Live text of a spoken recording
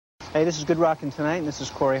Hey, this is Good Rockin' Tonight, and this is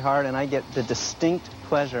Corey Hart, and I get the distinct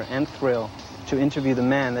pleasure and thrill to interview the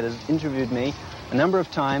man that has interviewed me a number of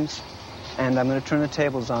times, and I'm going to turn the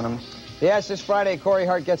tables on him. Yes, this Friday, Corey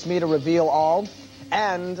Hart gets me to reveal all,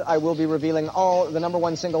 and I will be revealing all the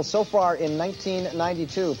 #1 singles so far in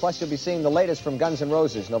 1992. Plus, you'll be seeing the latest from Guns N'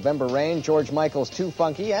 Roses, November Rain, George Michael's Too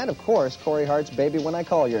Funky, and, of course, Corey Hart's Baby When I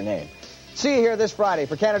Call Your Name. See you here this Friday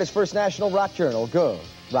for Canada's first national rock journal, Good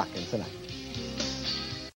Rockin' Tonight.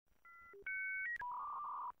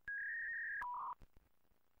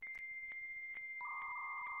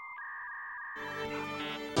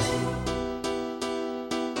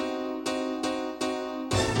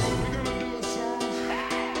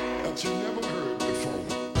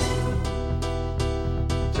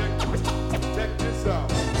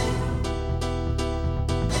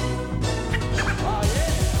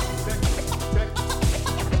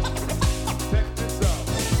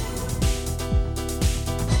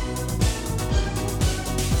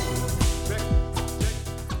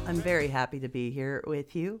 Very happy to be here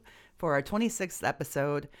with you for our 26th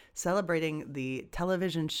episode celebrating the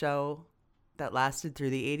television show that lasted through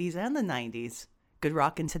the 80s and the 90s, Good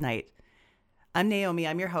Rockin' Tonight. I'm Naomi,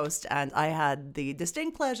 I'm your host, and I had the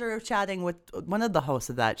distinct pleasure of chatting with one of the hosts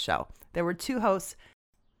of that show. There were two hosts,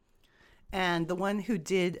 and the one who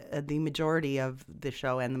did the majority of the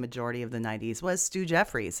show and the majority of the 90s was Stu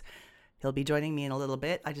Jeffries. He'll be joining me in a little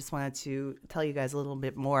bit. I just wanted to tell you guys a little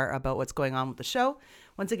bit more about what's going on with the show.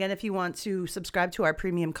 Once again, if you want to subscribe to our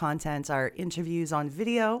premium content, our interviews on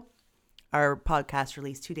video, our podcast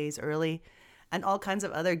released 2 days early, and all kinds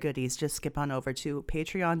of other goodies, just skip on over to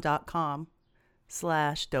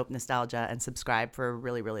patreon.com/dopenostalgia and subscribe for a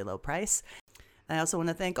really, really low price. And I also want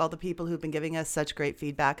to thank all the people who've been giving us such great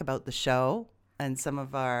feedback about the show, and some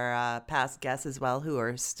of our past guests as well who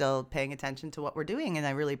are still paying attention to what we're doing, and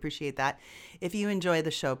I really appreciate that. If you enjoy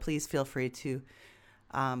the show, please feel free to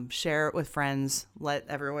share it with friends, let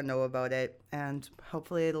everyone know about it, and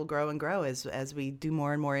hopefully it'll grow and grow as we do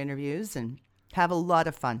more and more interviews and have a lot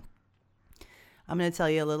of fun. I'm going to tell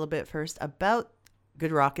you a little bit first about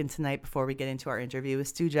Good Rockin' Tonight before we get into our interview with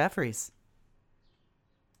Stu Jeffries.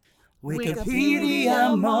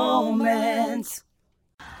 Wikipedia moment.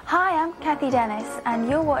 Hi, I'm Kathy Dennis, and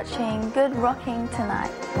you're watching Good Rockin'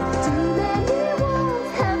 Tonight.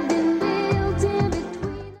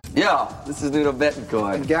 Yo, this is Nuno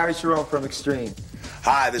Betancourt. And Gary Sharon from Extreme.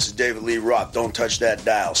 Hi, this is David Lee Roth. Don't touch that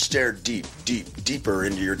dial. Stare deeper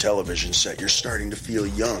into your television set. You're starting to feel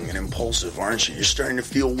young and impulsive, aren't you? You're starting to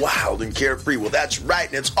feel wild and carefree. Well, that's right,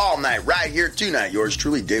 and it's all night right here tonight. Yours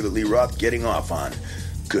truly, David Lee Roth, getting off on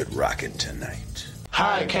Good Rockin' Tonight.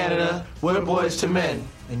 Hi, Canada. We're Boys to Men.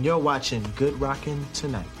 And you're watching Good Rockin'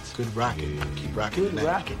 Tonight. Good rockin'. Keep rockin'. Good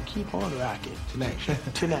rockin'. Keep on rockin'. Tonight.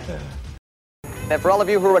 Tonight. And for all of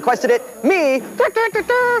you who requested it, me,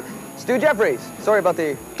 Stu Jeffries. Sorry about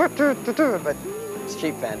the but it's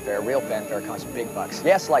cheap fanfare. Real fanfare costs big bucks.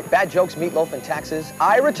 Yes, like bad jokes, meatloaf, and taxes,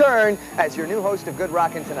 I return as your new host of Good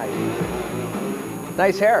Rockin' Tonight.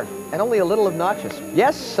 Nice hair, and only a little obnoxious.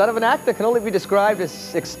 Yes, son of an act that can only be described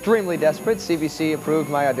as extremely desperate. CBC approved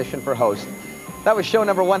my audition for host. That was show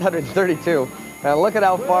number 132. And look at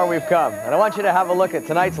how far we've come. And I want you to have a look at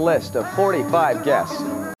tonight's list of 45 guests.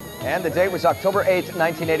 And the date was October 8th,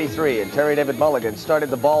 1983, and Terry David Mulligan started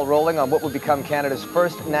the ball rolling on what would become Canada's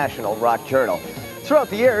first national rock journal. Throughout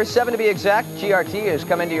the years, 7 to be exact, GRT has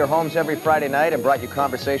come into your homes every Friday night and brought you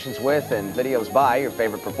conversations with and videos by your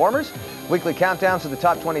favorite performers, weekly countdowns of the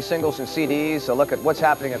top 20 singles and CDs, a look at what's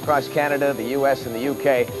happening across Canada, the US, and the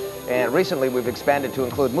UK, and recently we've expanded to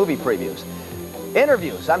include movie previews.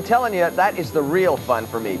 Interviews, I'm telling you, that is the real fun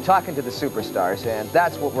for me, talking to the superstars, and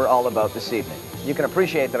that's what we're all about this evening. You can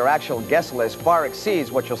appreciate that our actual guest list far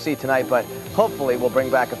exceeds what you'll see tonight, but hopefully we'll bring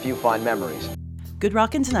back a few fond memories. Good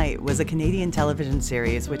Rockin' Tonight was a Canadian television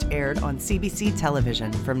series which aired on CBC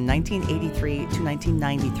television from 1983 to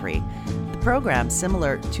 1993. The program,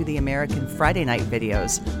 similar to the American Friday night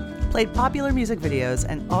videos, played popular music videos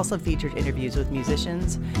and also featured interviews with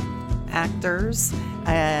musicians, actors,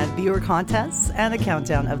 and viewer contests, and a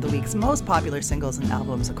countdown of the week's most popular singles and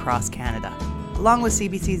albums across Canada. Along with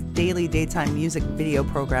CBC's daily daytime music video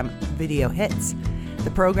program, Video Hits,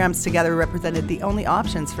 the programs together represented the only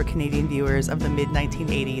options for Canadian viewers of the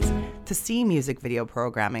mid-1980s to see music video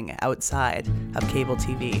programming outside of cable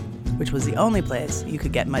TV, which was the only place you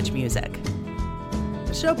could get much music.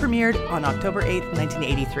 The show premiered on October 8th,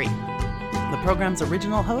 1983. The program's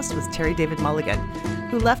original host was Terry David Mulligan,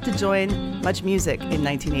 who left to join Much Music in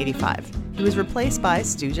 1985. He was replaced by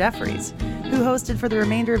Stu Jeffries, who hosted for the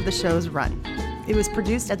remainder of the show's run. It was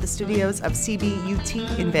produced at the studios of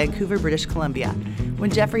CBUT in Vancouver, British Columbia, When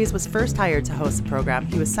Jeffries was first hired to host the program,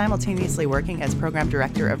 he was simultaneously working as program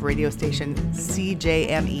director of radio station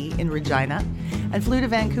CJME in Regina and flew to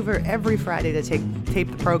Vancouver every Friday to tape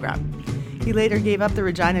the program. He later gave up the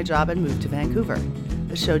Regina job and moved to Vancouver.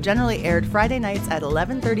 The show generally aired Friday nights at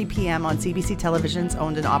 11:30 p.m. on CBC Television's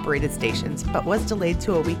owned and operated stations, but was delayed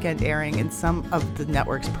to a weekend airing in some of the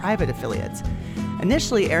network's private affiliates.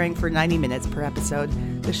 Initially airing for 90 minutes per episode,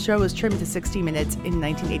 the show was trimmed to 60 minutes in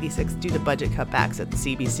 1986 due to budget cutbacks at the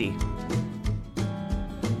CBC.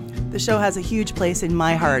 The show has a huge place in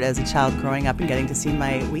my heart as a child growing up and getting to see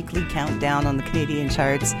my weekly countdown on the Canadian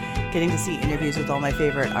charts, getting to see interviews with all my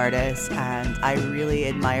favorite artists, and I really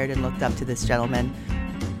admired and looked up to this gentleman.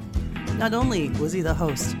 Not only was he the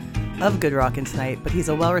host of Good Rockin' Tonight, but he's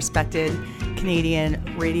a well-respected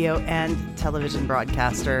Canadian radio and television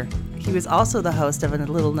broadcaster. He was also the host of a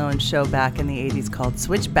little-known show back in the 80s called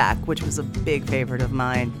Switchback, which was a big favorite of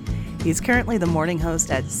mine. He's currently the morning host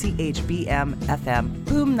at CHBM-FM,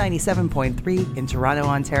 Boom 97.3 in Toronto,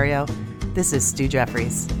 Ontario. This is Stu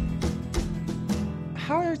Jeffries.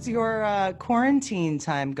 How's your quarantine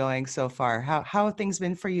time going so far? How have things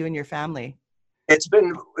been for you and your family?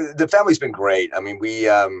 The family's been great. I mean,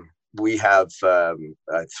 we have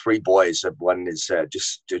 3 boys. One is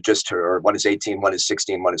one is 18, one is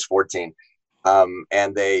 16, one is 14,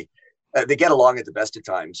 and they get along at the best of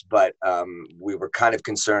times. But we were kind of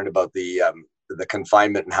concerned about the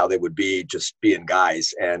confinement and how they would be just being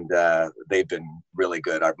guys, and they've been really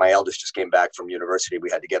good. My eldest just came back from university.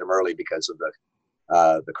 We had to get him early because of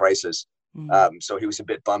the crisis. So he was a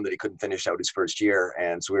bit bummed that he couldn't finish out his first year.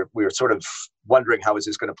 And so we were sort of wondering how is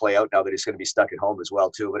this going to play out now that he's going to be stuck at home as well,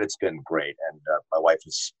 too. But it's been great. And my wife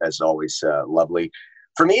is, as always, lovely.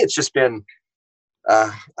 For me, it's just been,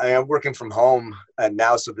 I am working from home and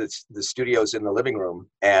now, so the studio's in the living room.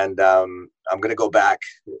 And I'm going to go back.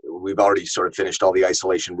 We've already sort of finished all the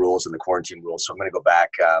isolation rules and the quarantine rules. So I'm going to go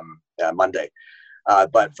back Monday.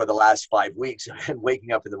 But for the last 5 weeks, I've been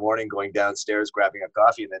waking up in the morning, going downstairs, grabbing a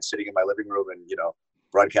coffee, and then sitting in my living room and,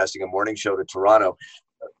 broadcasting a morning show to Toronto.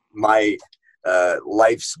 My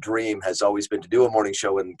life's dream has always been to do a morning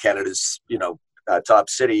show in Canada's, top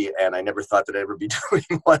city. And I never thought that I'd ever be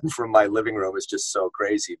doing one from my living room. It's just so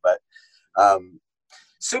crazy, but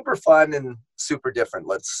super fun and super different.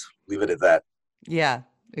 Let's leave it at that. Yeah,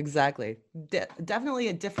 exactly. Definitely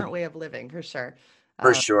a different way of living, for sure.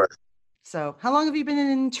 For sure. So how long have you been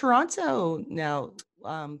in Toronto now?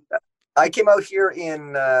 I came out here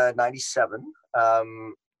in 97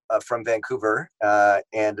 from Vancouver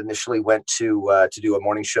and initially went to do a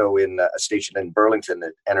morning show in a station in Burlington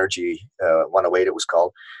at Energy 108 it was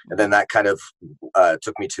called. And then that kind of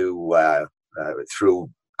took me to through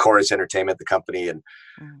Chorus Entertainment, the company,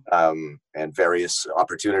 and various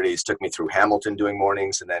opportunities. Took me through Hamilton doing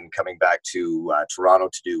mornings, and then coming back to Toronto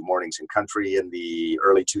to do mornings in country in the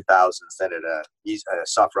early 2000s, then at a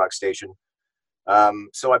soft rock station.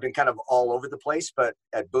 So I've been kind of all over the place, but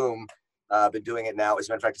at Boom, I've been doing it now. As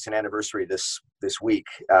a matter of fact, it's an anniversary this week.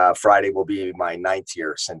 Friday will be my 9th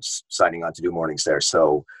year since signing on to do mornings there.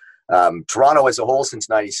 So Toronto as a whole since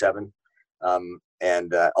 97.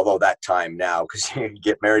 And although that time now, because you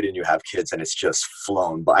get married and you have kids and it's just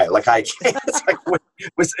flown by. Like it's like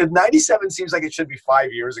 97 seems like it should be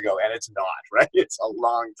 5 years ago, and it's not, right? It's a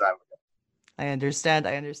long time ago. I understand.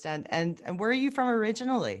 And where are you from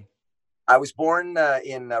originally? I was born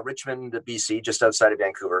in Richmond, BC, just outside of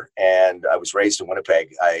Vancouver, and I was raised in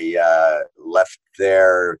Winnipeg. I left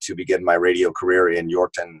there to begin my radio career in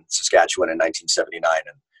Yorkton, Saskatchewan in 1979.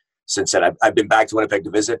 And since then, I've been back to Winnipeg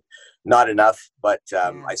to visit. Not enough, but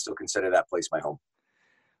I still consider that place my home.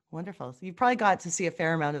 Wonderful. So you probably got to see a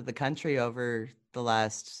fair amount of the country over the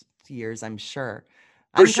last years, I'm sure.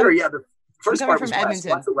 For sure, yeah. The first part was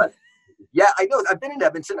Edmonton. West. Yeah, I know. I've been in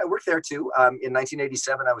Edmonton. I worked there too. In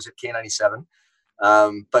 1987, I was at K97,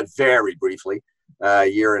 but very briefly, a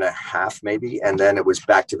year and a half maybe, and then it was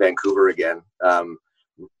back to Vancouver again.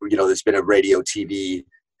 There's been a radio, TV,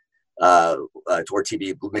 or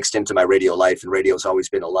TV mixed into my radio life, and radio's always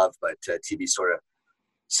been a love, but TV sort of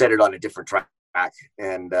set it on a different track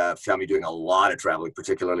and found me doing a lot of traveling,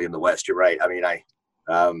 particularly in the West. You're right. I mean,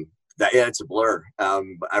 it's a blur.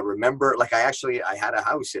 I remember, I had a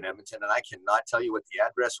house in Edmonton, and I cannot tell you what the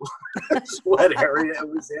address was, what area it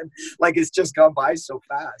was in. Like, it's just gone by so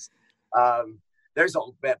fast. There's a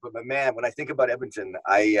bit, but man, when I think about Edmonton,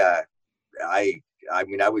 I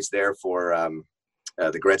was there for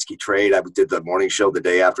the Gretzky trade. I did the morning show the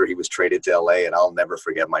day after he was traded to LA, and I'll never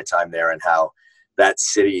forget my time there and how that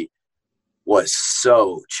city was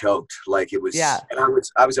so choked. Like, it was, yeah. And I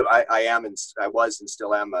was and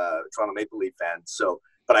still am a Toronto Maple Leaf fan. So,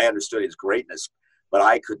 but I understood his greatness. but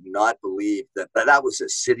I could not believe that was a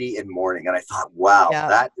city in mourning. And I thought, wow,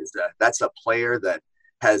 that's a player that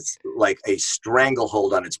has like a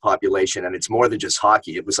stranglehold on its population, and it's more than just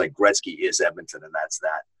hockey. It was like Gretzky is Edmonton, and that's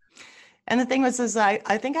that. And the thing was, I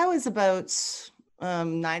think I was about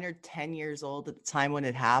 9 or 10 years old at the time when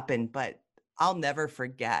it happened, but I'll never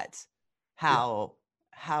forget how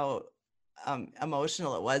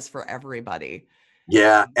emotional it was for everybody.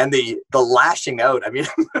 Yeah, and the lashing out. I mean,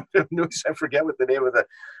 I forget what the name of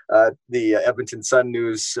the Edmonton Sun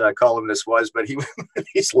News columnist was, but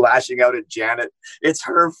he's lashing out at Janet. It's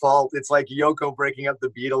her fault. It's like Yoko breaking up the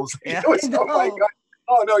Beatles. Yeah, oh my God!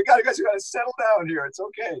 Oh no, you guys got to settle down here. It's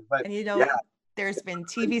okay. But and there's been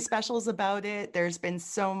TV specials about it. There's been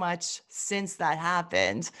so much since that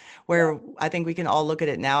happened where I think we can all look at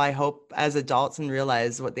it now, I hope, as adults and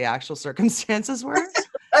realize what the actual circumstances were.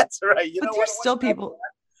 That's right. But there's still people.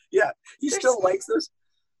 Yeah, he still likes this.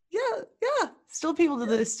 Yeah. Still people to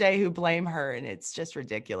this day who blame her, and it's just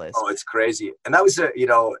ridiculous. Oh, it's crazy. And that was,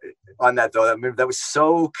 on that though, that was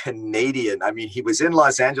so Canadian. I mean, he was in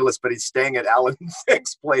Los Angeles, but he's staying at Alan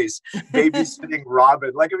Thicke's place, babysitting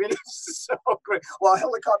Robin. Like, I mean, it's so great. While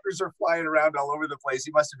helicopters are flying around all over the place,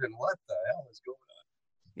 he must have been, what the hell is going on?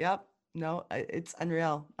 Yep. No, it's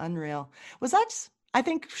unreal. Was that, I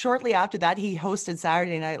think shortly after that, he hosted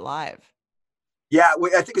Saturday Night Live. Yeah,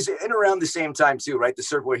 I think it's in around the same time too, right? The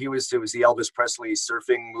surf where it was the Elvis Presley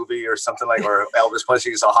surfing movie or something like, or Elvis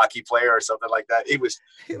Presley is a hockey player or something like that. It was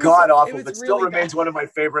god awful, but still remains one of my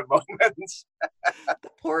favorite moments. The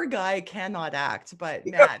poor guy cannot act, but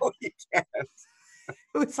man, no, he can't.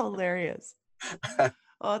 It was hilarious.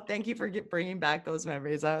 Oh, thank you for bringing back those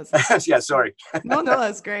memories. Yeah, sorry. No,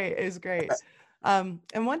 that's great. It was great. And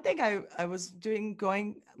one thing I was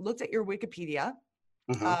looked at your Wikipedia.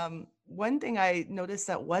 Mm-hmm. One thing I noticed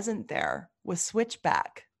that wasn't there was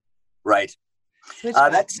Switchback. Right.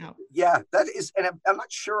 Switchback, that is, and I'm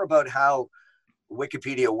not sure about how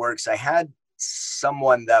Wikipedia works. I had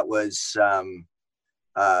someone that was,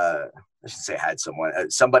 I should say I had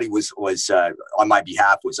someone, somebody was on my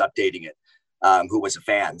behalf was updating it, who was a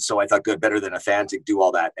fan. So I thought, good, better than a fan to do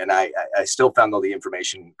all that. And I still found all the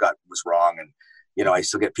information was wrong. And I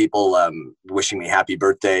still get people wishing me happy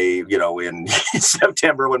birthday, in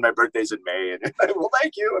September when my birthday's in May. And well,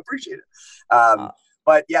 thank you, appreciate it.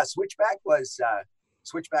 But yeah, Switchback was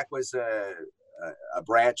a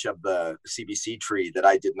branch of the CBC tree that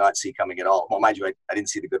I did not see coming at all. Well, mind you, I didn't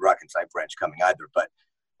see the Good Rockin' Tonight branch coming either. But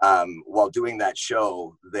while doing that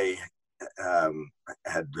show, they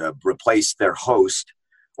had replaced their host,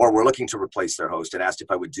 or were looking to replace their host, and asked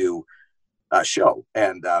if I would do a show.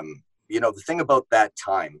 And the thing about that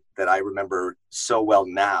time that I remember so well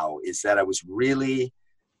now is that I was really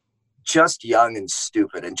just young and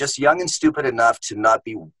stupid enough to not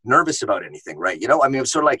be nervous about anything, right? I mean, it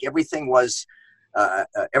was sort of like everything was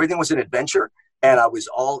an adventure, and I was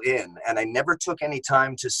all in, and I never took any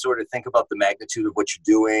time to sort of think about the magnitude of what you're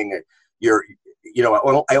doing.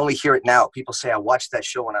 I only hear it now. People say, I watched that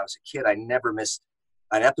show when I was a kid. I never missed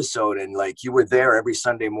an episode. And like, you were there every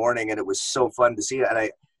Sunday morning, and it was so fun to see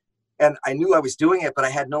it. And I knew I was doing it, but I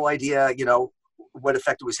had no idea, what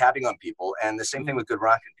effect it was having on people. And the same thing with Good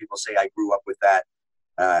Rockin'. People say I grew up with that.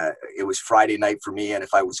 It was Friday night for me, and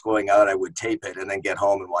if I was going out, I would tape it and then get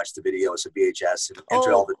home and watch the videos of VHS and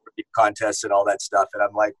enter all the contests and all that stuff. And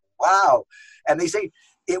I'm like, wow. And they say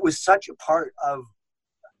it was such a part of,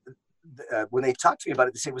 when they talk to me about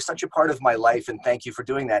it, they say it was such a part of my life, and thank you for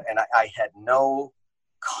doing that. And I had no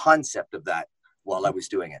concept of that while I was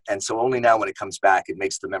doing it. And so only now when it comes back, it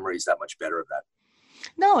makes the memories that much better of that.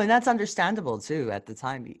 No, and that's understandable too. At the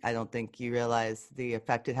time, I don't think you realized the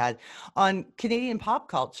effect it had on Canadian pop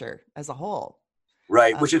culture as a whole.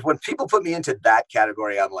 Right. Which is when people put me into that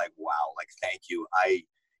category, I'm like, wow, like, thank you.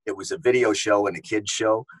 It was a video show and a kid's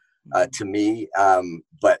show to me.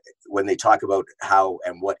 But when they talk about how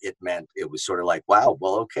and what it meant, it was sort of like, wow,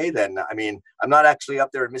 well, okay, then. I mean, I'm not actually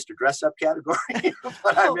up there in Mr. Dress Up category,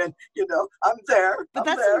 but I'm in, I'm there. But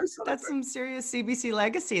that's some serious CBC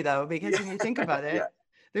legacy, though, because when you think about it,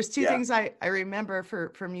 there's two things I remember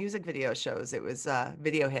for music video shows. It was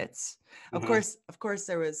video hits. Of course,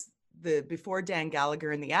 there was the before Dan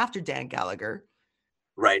Gallagher and the after Dan Gallagher.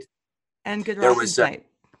 Right. And Good Rockin' Tonight.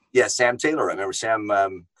 Sam Taylor. I remember Sam.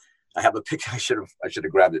 I have a picture. I should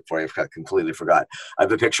have grabbed it for you. I completely forgot. I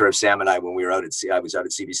have a picture of Sam and I when we were out at I was out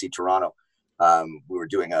at CBC Toronto. We were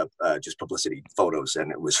doing just publicity photos,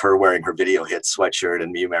 and it was her wearing her video hit sweatshirt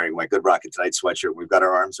and me wearing my Good Rockin' Tonight sweatshirt. We've got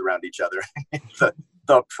our arms around each other.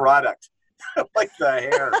 the product like the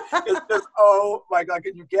hair. It's just, oh my God,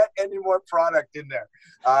 can you get any more product in there?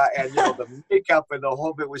 And you know, the makeup and the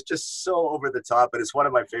whole bit was just so over the top. But it's one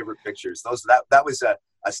of my favorite pictures. That was a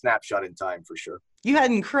snapshot in time for sure. You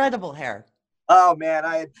had incredible hair. Oh man,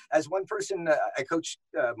 I had, as one person, I coached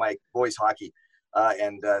my boys hockey,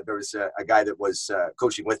 and there was a guy that was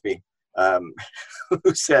coaching with me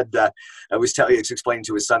who said, I was explaining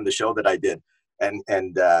to his son the show that I did. And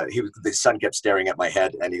the son kept staring at my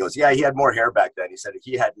head, and he goes, "Yeah, he had more hair back then." He said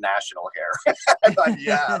he had national hair. I thought,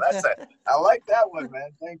 yeah, I like that one, man.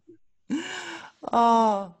 Thank you.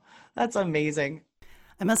 Oh, that's amazing.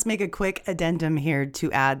 I must make a quick addendum here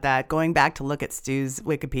to add that going back to look at Stu's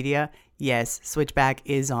Wikipedia, yes, Switchback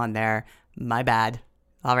is on there. My bad.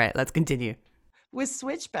 All right, let's continue. With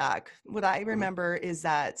Switchback, what I remember is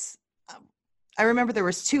that I remember there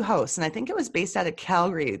was 2 hosts, and I think it was based out of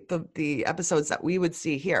Calgary, the episodes that we would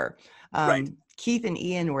see here. Right. Keith and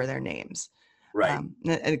Ian were their names. Right.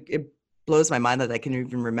 It blows my mind that I can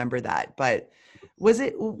even remember that. But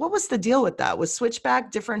what was the deal with that? Was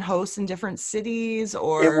Switchback different hosts in different cities,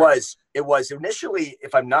 or? It was initially,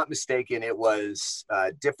 if I'm not mistaken, it was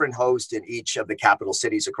different hosts in each of the capital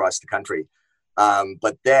cities across the country.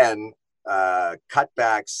 But then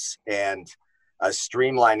cutbacks and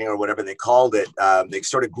streamlining, or whatever they called it, they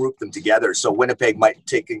sort of grouped them together. So Winnipeg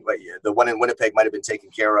the one in Winnipeg might have been taking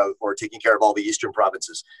care of all the eastern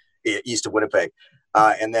provinces east of Winnipeg.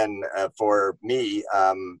 And then for me,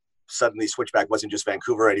 suddenly Switchback wasn't just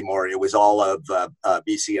Vancouver anymore. It was all of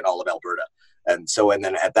BC and all of Alberta. And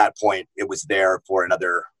then at that point, it was there for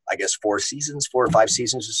another, I guess, 4 or 5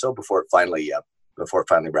 seasons or so before it finally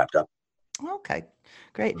wrapped up. Okay,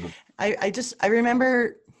 great. I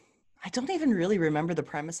remember, I don't even really remember the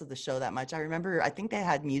premise of the show that much. I think they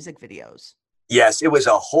had music videos. Yes, it was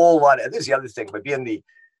a whole lot. This is the other thing, but being the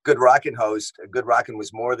Good Rockin' host, Good Rockin'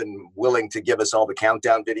 was more than willing to give us all the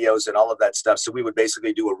countdown videos and all of that stuff. So we would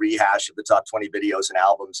basically do a rehash of the top 20 videos and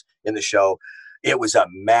albums in the show. It was at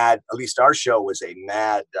least our show was a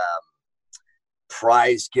mad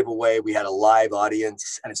prize giveaway. We had a live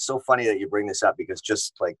audience. And it's so funny that you bring this up, because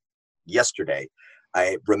just like yesterday,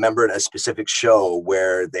 I remembered a specific show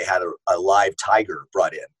where they had a live tiger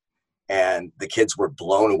brought in, and the kids were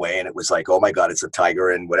blown away. And it was like, oh my God, it's a tiger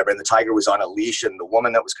and whatever. And the tiger was on a leash, and the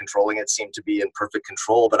woman that was controlling it seemed to be in perfect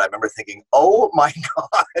control. But I remember thinking, oh my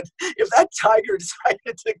God, if that tiger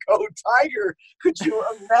decided to go tiger, could you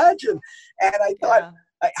imagine? And I thought,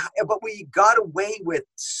 but we got away with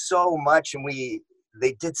so much, and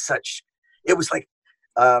they did such, it was like,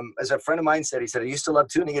 as a friend of mine said, he said, I used to love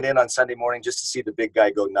tuning it in on Sunday morning just to see the big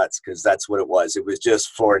guy go nuts, because that's what it was. It was just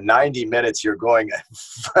for 90 minutes, you're going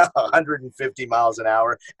 150 miles an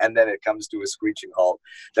hour, and then it comes to a screeching halt.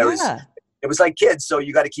 It was like kids, so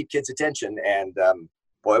you got to keep kids' attention. And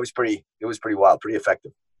boy, it was pretty wild, pretty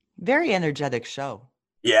effective. Very energetic show.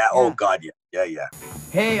 Yeah. Oh God, yeah.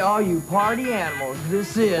 Hey, all you party animals,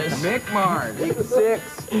 this is Mick Mars, Six,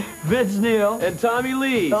 Vince Neil, and Tommy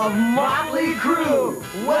Lee of Motley Crue.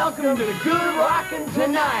 Welcome to Good Rockin'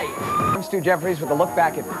 Tonight. I'm Stu Jeffries with a look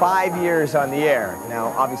back at 5 years on the air. Now,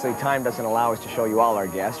 obviously, time doesn't allow us to show you all our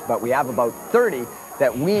guests, but we have about 30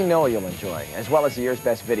 that we know you'll enjoy, as well as the year's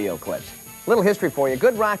best video clips. Little history for you.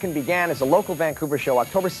 Good Rockin' began as a local Vancouver show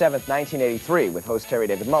October 7th, 1983, with host Terry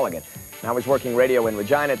David Mulligan. I was working radio in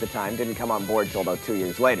Regina at the time, didn't come on board till about 2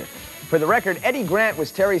 years later. For the record, Eddie Grant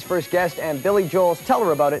was Terry's first guest, and Billy Joel's Tell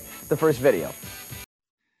Her About It, the first video.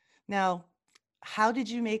 Now, how did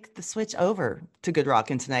you make the switch over to Good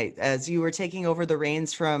Rockin' Tonight, as you were taking over the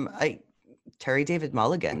reins from Terry David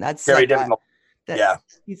Mulligan? That's Terry David Mulligan. Yeah.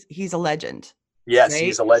 He's a legend. Yes, right?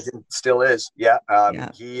 He's a legend, still is. Yeah.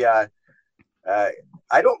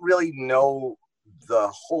 I don't really know the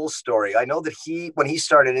whole story. I know that when he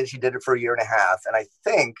started it, he did it for 1.5 years. And I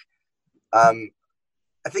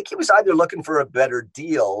think he was either looking for a better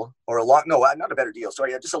deal or not a better deal.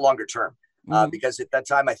 Sorry, just a longer term. Because at that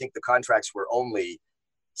time, I think the contracts were only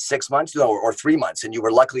 6 months, or 3 months. And you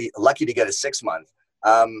were lucky to get a 6 month.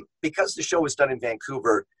 Because the show was done in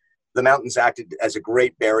Vancouver, the mountains acted as a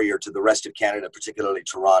great barrier to the rest of Canada, particularly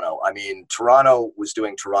Toronto. I mean, Toronto was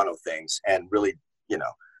doing Toronto things and really,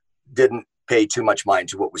 didn't pay too much mind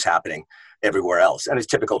to what was happening everywhere else. And it's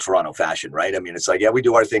typical Toronto fashion, right? I mean, it's like, yeah, we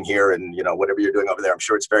do our thing here, and, whatever you're doing over there, I'm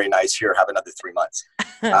sure it's very nice here. Have another 3 months.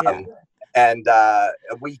 And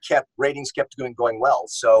ratings kept going well.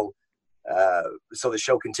 So the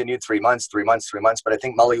show continued 3 months, but I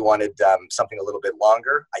think Mully wanted something a little bit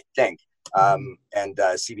longer, I think. And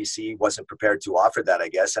CBC wasn't prepared to offer that, I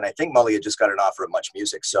guess. And I think Mully had just got an offer of Much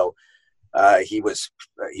Music. So he was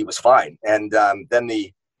fine. And then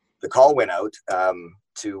the call went out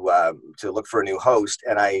to look for a new host.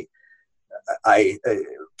 And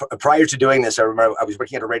prior to doing this, I remember I was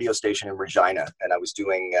working at a radio station in Regina, and I was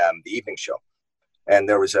doing the evening show. And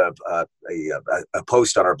there was a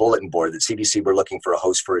post on our bulletin board that CBC were looking for a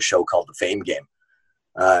host for a show called The Fame Game.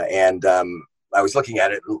 And I was looking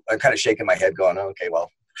at it, I'm kind of shaking my head going, okay, well,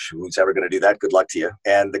 who's ever going to do that? Good luck to you.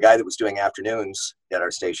 And the guy that was doing afternoons at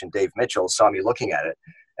our station, Dave Mitchell, saw me looking at it,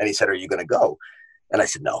 and he said, are you going to go? And I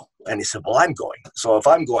said, no. And he said, well, I'm going. So if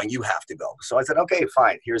I'm going, you have to go. So I said, okay,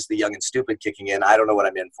 fine. Here's the young and stupid kicking in. I don't know what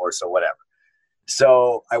I'm in for, so whatever.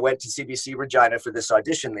 So I went to CBC Regina for this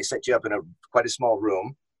audition. They set you up in quite a small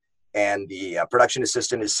room, and the production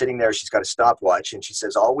assistant is sitting there. She's got a stopwatch, and she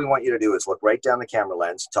says, all we want you to do is look right down the camera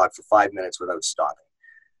lens, talk for 5 minutes without stopping.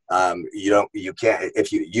 You can't,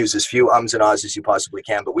 if you use as few ums and ahs as you possibly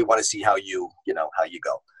can, but we want to see how you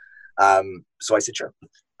go. So I said, sure.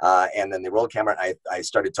 And then they rolled camera, and I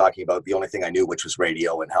started talking about the only thing I knew, which was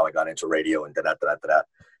radio and how I got into radio and da-da-da-da-da.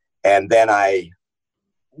 And then I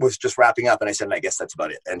was just wrapping up, and I said, and I guess that's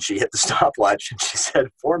about it. And she hit the stopwatch, and she said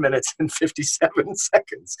 4 minutes and 57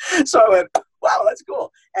 seconds. So I went, wow, that's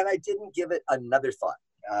cool. And I didn't give it another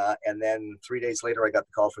thought. And then 3 days later, I got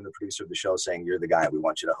the call from the producer of the show saying, you're the guy, we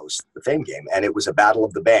want you to host the Fame Game. And it was a battle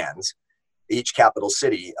of the bands. Each capital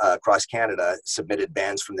city across Canada submitted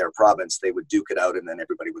bands from their province. They would duke it out, and then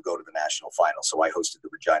everybody would go to the national final. So I hosted the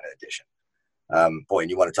Regina edition. Boy, and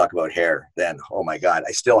you want to talk about hair then, oh my God,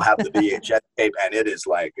 I still have the VHS tape, and it is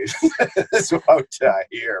like, it's about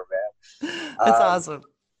here, man. That's awesome.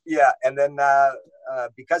 Yeah, and then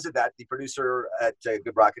because of that, the producer at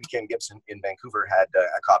Good Rockin', Ken Gibson in Vancouver, had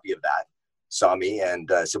a copy of that, saw me, and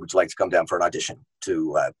said, would you like to come down for an audition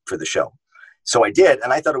for the show? So I did,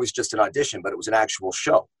 and I thought it was just an audition, but it was an actual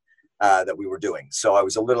show that we were doing. So I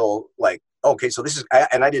was a little like, okay, so this is,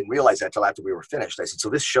 and I didn't realize that till after we were finished. I said, so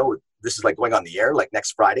this show, this is like going on the air like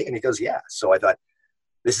next Friday? And he goes, yeah. So I thought,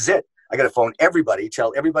 this is it. I got to phone everybody,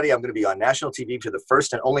 tell everybody I'm going to be on national TV for the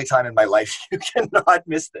first and only time in my life. You cannot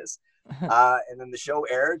miss this. And then the show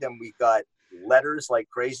aired, and we got letters like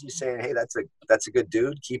crazy saying, hey, that's a good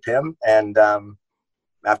dude, keep him. And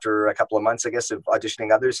after a couple of months, I guess, of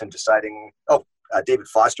auditioning others and deciding, David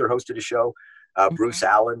Foster hosted a show. Bruce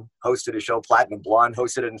Allen hosted a show. Platinum Blonde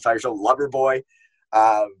hosted an entire show. Loverboy.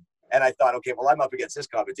 And I thought, okay, well, I'm up against this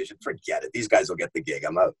competition. Forget it. These guys will get the gig.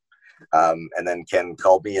 I'm out. And then Ken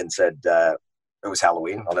called me and said, it was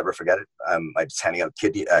Halloween. I'll never forget it. I'm just handing out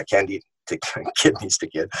candy to kidneys to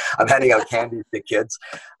kids. I'm handing out candy to kids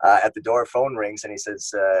at the door. Phone rings, and he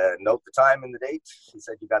says, note the time and the date. He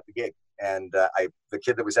said, you got the gig. And the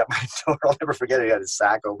kid that was at my door, I'll never forget it. He had his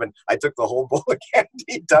sack open. I took the whole bowl of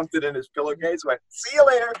candy, dumped it in his pillowcase, went, see you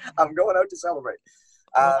later. I'm going out to celebrate.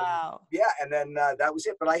 Wow. Yeah, and then that was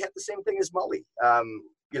it. But I had the same thing as Molly.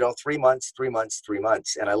 3 months.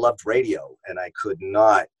 And I loved radio, and I could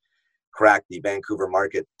not crack the Vancouver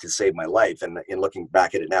market to save my life. And in looking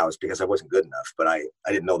back at it now, it's because I wasn't good enough. But I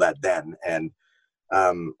didn't know that then. And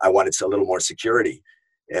I wanted a little more security.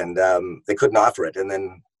 And they couldn't offer it. And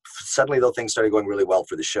then suddenly, though, things started going really well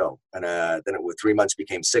for the show. And then 3 months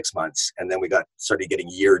became 6 months. And then we started getting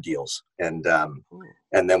year deals. And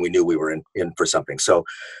then we knew we were in for something. So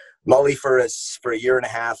Molly for a year and a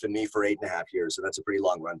half, and me for 8.5 years. So that's a pretty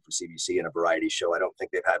long run for CBC in a variety show. I don't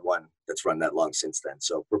think they've had one that's run that long since then.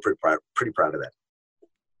 So we're pretty proud of that.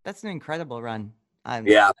 That's an incredible run.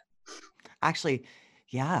 Yeah. Actually,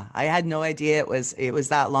 yeah, I had no idea it was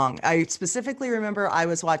that long. I specifically remember I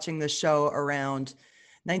was watching the show around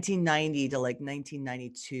 1990 to like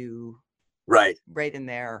 1992. Right. Right in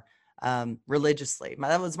there, religiously.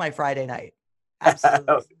 That was my Friday night.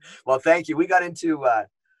 Absolutely. Well, thank you. We got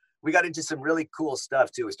into some really cool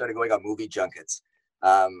stuff too. We started going on movie junkets.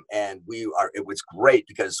 And it was great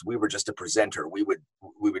because we were just a presenter. We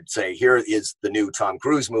would say, here is the new Tom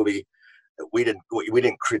Cruise movie. We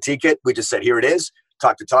didn't critique it. We just said, here it is.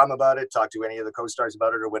 Talk to Tom about it. Talk to any of the co-stars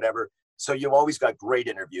about it or whatever. So you always got great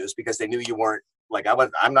interviews because they knew you weren't like,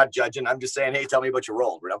 I'm not judging. I'm just saying, hey, tell me about your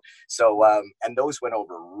role, So, and those went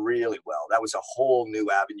over really well. That was a whole new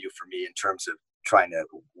avenue for me in terms of trying to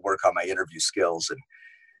work on my interview skills and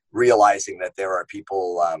realizing that there are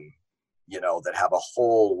people, that have a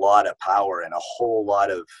whole lot of power and a whole lot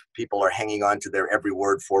of people are hanging on to their every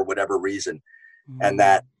word for whatever reason. Mm-hmm. And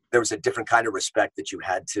that there was a different kind of respect that you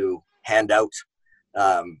had to hand out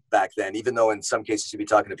back then, even though in some cases you'd be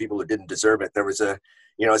talking to people who didn't deserve it. There was it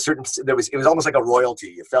was almost like a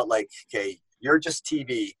royalty. You felt like, okay, you're just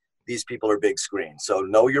TV. These people are big screen. So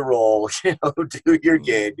know your role, do your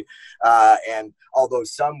gig. And although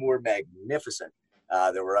some were magnificent,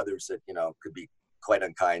 there were others that, could be quite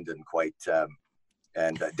unkind and quite,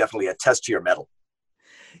 definitely a test to your mettle.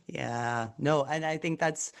 Yeah, no, and I think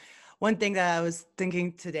that's one thing that I was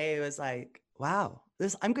thinking today was like, wow,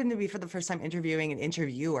 I'm going to be for the first time interviewing an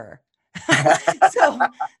interviewer. so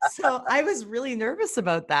so I was really nervous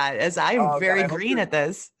about that as I'm Oh God, very green at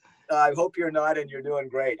this. I hope you're not, and you're doing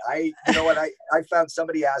great. You know what, I found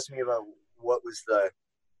somebody asked me about what was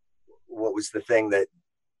the thing that,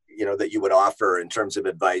 you know, that you would offer in terms of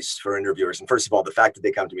advice for interviewers. And first of all, the fact that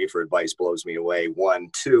they come to me for advice blows me away. One,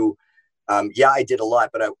 two, yeah, I did a lot,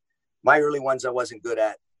 but my early ones I wasn't good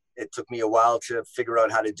at. It took me a while to figure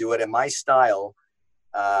out how to do it. And my style,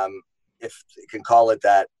 if you can call it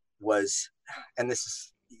that, was, and this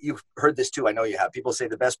is, you've heard this too, I know you have. People say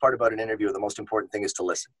the best part about an interview, the most important thing is to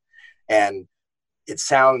listen. And it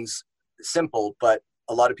sounds simple, but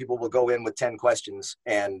a lot of people will go in with 10 questions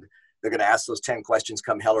and they're going to ask those 10 questions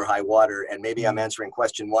come hell or high water. And maybe I'm answering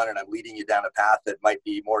question 1 and I'm leading you down a path that might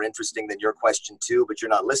be more interesting than your question 2, but you're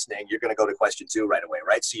not listening. You're going to go to question 2 right away,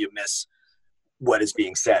 right? So you miss what is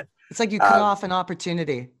being said. It's like you cut off an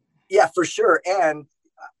opportunity. Yeah, for sure. And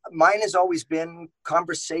mine has always been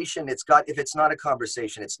conversation. If it's not a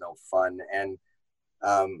conversation, it's no fun. And,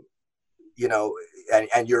 you know,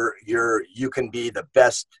 and you can be the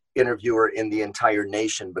best interviewer in the entire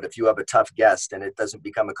nation, but if you have a tough guest and it doesn't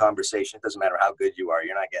become a conversation, it doesn't matter how good you are,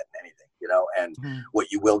 you're not getting anything, you know. And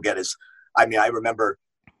what you will get is, I mean, I remember,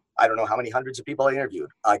 I don't know how many hundreds of people I interviewed.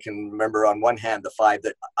 I can remember on one hand the 5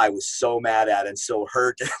 that I was so mad at and so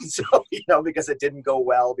hurt, and so, you know, because it didn't go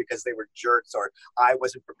well, because they were jerks or I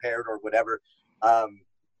wasn't prepared or whatever. And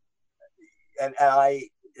I,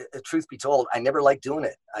 truth be told, I never liked doing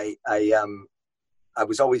it. I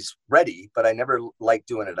was always ready, but I never liked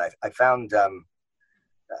doing it. I found, I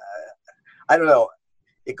don't know,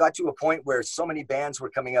 it got to a point where so many bands were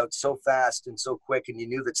coming out so fast and so quick, and you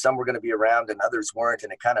knew that some were going to be around and others weren't.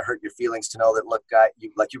 And it kind of hurt your feelings to know that, look, guy,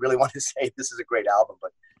 you really want to say this is a great album,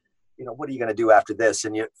 but you know, what are you going to do after this?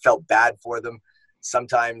 And you felt bad for them.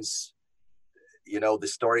 Sometimes, you know, the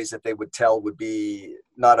stories that they would tell would be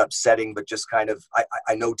not upsetting, but just kind of,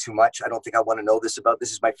 I know too much. I don't think I want to know this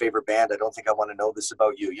is my favorite band. I don't think I want to know this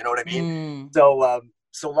about you. You know what I mean? So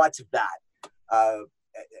lots of that.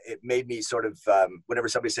 It made me sort of, whenever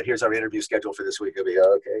somebody said, here's our interview schedule for this week, I'd be,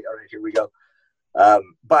 okay, all right, here we go.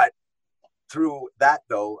 But through that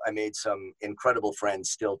though, I made some incredible friends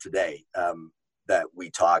still today, that we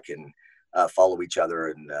talk and follow each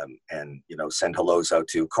other and you know, send hellos out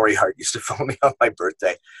to. Corey Hart used to phone me on my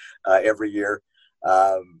birthday every year.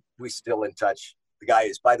 We still in touch. The guy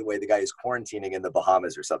is quarantining in the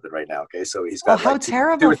Bahamas or something right now. Okay, so he's got. Oh, how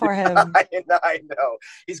terrible for him! I know.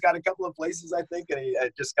 He's got a couple of places, I think, and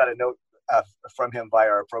I just got a note from him by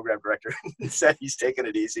our program director. He said he's taking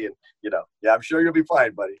it easy, and you know, yeah, I'm sure you'll be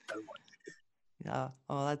fine, buddy. Yeah.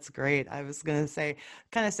 Oh, that's great. I was gonna say,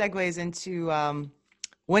 kind of segues into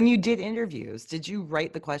when you did interviews. Did you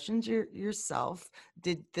write the questions yourself?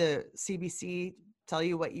 Did the CBC tell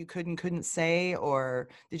you what you could and couldn't say, or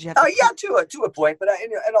did you have to... Yeah, to a point, but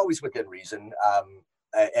and always within reason.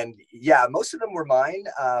 And yeah, most of them were mine.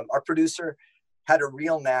 Our producer had a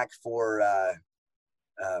real knack for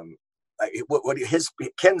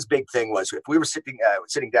Ken's big thing was, if we were sitting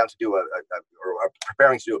down to do or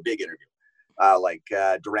preparing to do a big interview, like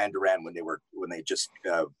Duran Duran when they just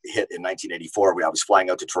hit in 1984, I was flying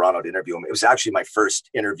out to Toronto to interview him. It was actually my first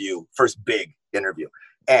big interview,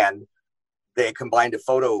 and they combined a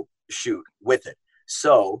photo shoot with it.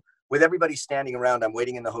 So with everybody standing around, I'm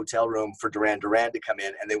waiting in the hotel room for Duran Duran to come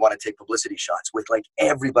in, and they want to take publicity shots with like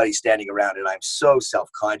everybody standing around, and I'm so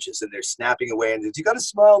self-conscious, and they're snapping away, and you got to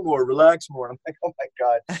smile more, relax more. And I'm like, oh my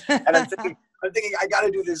God. And I'm thinking, I got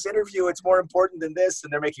to do this interview. It's more important than this.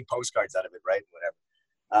 And they're making postcards out of it, right? Whatever.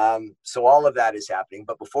 So all of that is happening.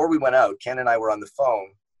 But before we went out, Ken and I were on the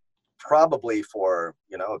phone probably for,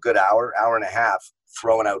 you know, a good hour and a half,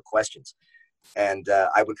 throwing out questions. And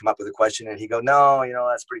I would come up with a question and he'd go, no, you know,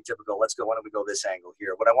 that's pretty typical. Why don't we go this angle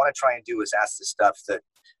here? What I want to try and do is ask the stuff that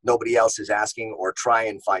nobody else is asking, or try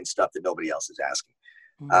and find stuff that nobody else is asking.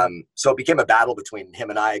 Mm-hmm. So it became a battle between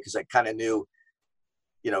him and I, because I kind of knew,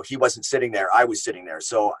 you know, he wasn't sitting there, I was sitting there.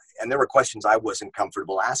 So, and there were questions I wasn't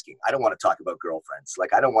comfortable asking. I don't want to talk about girlfriends.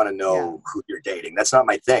 Like, I don't want to know who you're dating. That's not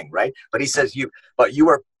my thing, right? But he says, you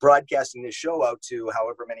are broadcasting this show out to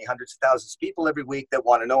however many hundreds of thousands of people every week that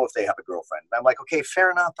want to know if they have a girlfriend. And I'm like, okay,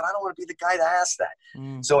 fair enough, but I don't want to be the guy to ask that.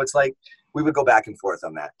 So it's like, we would go back and forth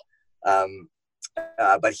on that.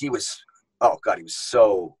 But he was, oh God, he was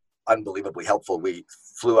so unbelievably helpful. We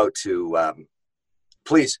flew out to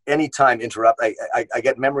Please, anytime interrupt. I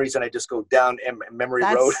get memories and I just go down memory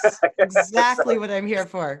road. Exactly what I'm here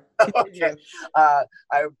for. Okay.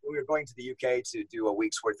 We were going to the UK to do a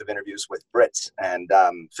week's worth of interviews with Brits, and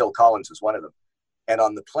Phil Collins was one of them. And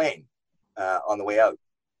on the plane, on the way out,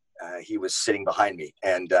 he was sitting behind me,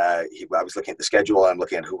 and I was looking at the schedule, and I'm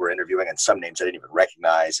looking at who we're interviewing, and some names I didn't even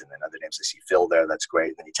recognize, and then other names I see Phil there. That's great.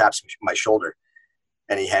 And then he taps my shoulder,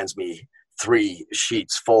 and he hands me 3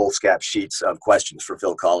 foolscap sheets of questions for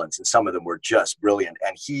Phil Collins, and some of them were just brilliant.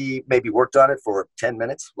 And he maybe worked on it for 10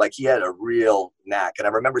 minutes. Like, he had a real knack. And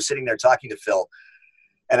I remember sitting there talking to Phil,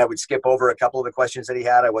 and I would skip over a couple of the questions that he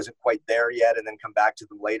had. I wasn't quite there yet, and then come back to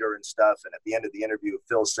them later and stuff. And at the end of the interview,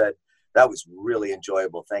 Phil said, "That was really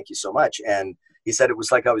enjoyable. Thank you so much." And he said it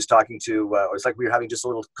was like I was talking to, it was like we were having just a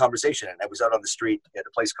little conversation. And I was out on the street at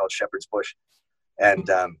a place called Shepherd's Bush. And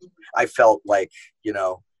I felt like,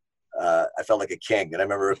 I felt like a king. And I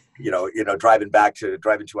remember, driving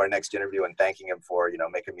to our next interview and thanking him for,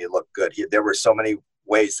 making me look good. There were so many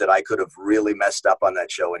ways that I could have really messed up on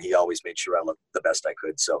that show, and he always made sure I looked the best I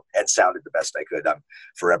could. And sounded the best I could. I'm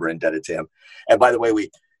forever indebted to him. And by the way,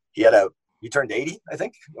 he turned 80, I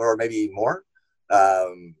think, or maybe more,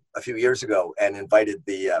 a few years ago, and invited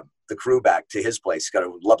the crew back to his place. He's got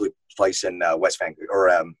a lovely place in West Vancouver, or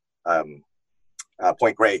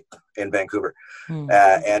Point Grey in Vancouver.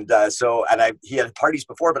 He had parties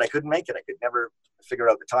before, but I couldn't make it. I could never figure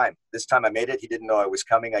out the time. This time I made it. He didn't know I was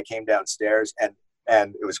coming. I came downstairs, and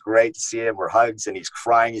it was great to see him. We're hugs, and he's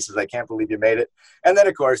crying. He says, "I can't believe you made it." And then,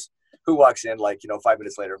 of course, who walks in 5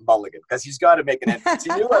 minutes later? Mulligan, because he's got to make an entrance.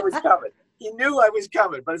 He knew I was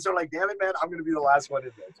coming. But it's sort of like, damn it, man, I'm going to be the last one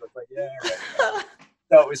in there. So it's like, yeah. Right.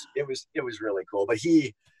 So it was really cool. But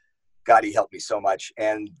he helped me so much.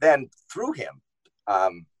 And then through him,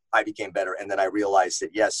 I became better. And then I realized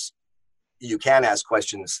that, yes, you can ask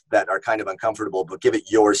questions that are kind of uncomfortable, but give it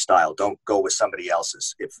your style. Don't go with somebody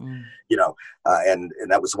else's. And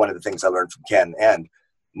that was one of the things I learned from Ken. And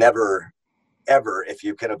never, ever, if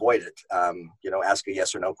you can avoid it, ask a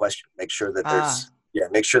yes or no question. Make sure that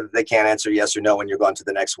make sure that they can't answer yes or no when you're going to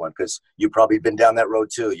the next one, because you've probably been down that road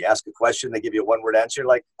too. You ask a question, they give you a one-word answer, you're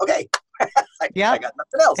like, okay, I got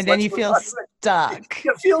nothing else. And then you feel stuck.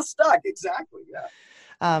 You feel stuck, exactly,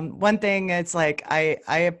 yeah. One thing, it's like,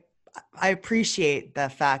 I appreciate the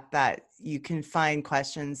fact that you can find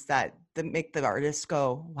questions that make the artist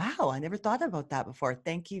go, wow, I never thought about that before.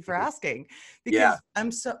 Thank you for asking. Because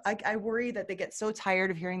I worry that they get so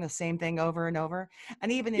tired of hearing the same thing over and over.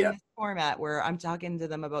 And even in this format where I'm talking to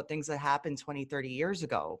them about things that happened 20, 30 years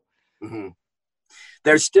ago. Mm-hmm.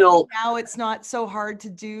 There's still... Now it's not so hard to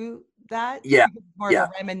do that. Yeah. More of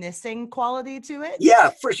a reminiscing quality to it.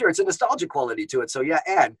 Yeah, for sure. It's a nostalgic quality to it. So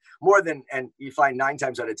and you find 9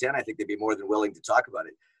 times out of 10, I think they'd be more than willing to talk about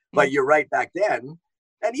it. But you're right, back then,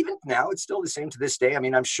 and even now, it's still the same to this day. I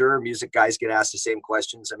mean, I'm sure music guys get asked the same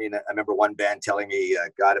questions. I mean, I remember one band telling me,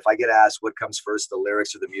 God, if I get asked what comes first, the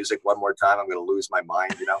lyrics or the music one more time, I'm going to lose my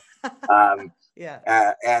mind,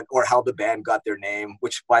 or how the band got their name,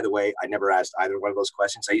 which, by the way, I never asked either one of those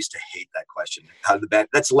questions. I used to hate that question. How did the band,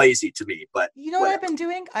 that's lazy to me, but you know what I've been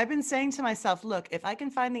doing? I've been saying to myself, look, if I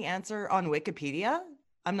can find the answer on Wikipedia,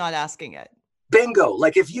 I'm not asking it. Bingo.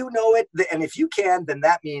 Like, if you know it, and if you can, then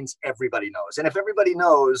that means everybody knows. And if everybody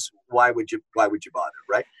knows, why would you bother,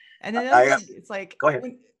 right? And then it's like, go ahead.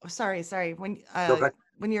 Sorry.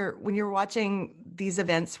 When you're watching these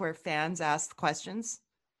events where fans ask questions.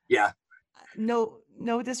 Yeah.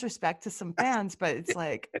 No disrespect to some fans, but it's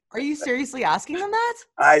like, are you seriously asking them that?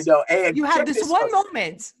 I know. Hey, you had this one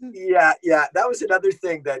moment. Yeah. That was another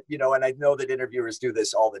thing that, and I know that interviewers do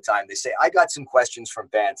this all the time. They say, I got some questions from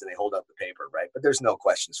fans, and they hold up the paper, right? But there's no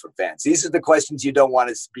questions from fans. These are the questions you don't want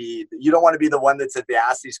to be the one that said they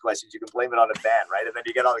ask these questions. You can blame it on a fan, right? And then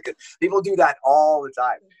you get all the people do that all the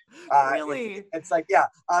time. Really? It's like,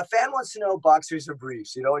 a fan wants to know boxers or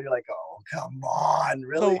briefs, and you're like, oh, come on,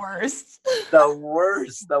 really? The worst.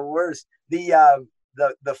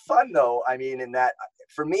 The fun, though, I mean, in that,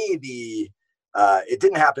 for me, it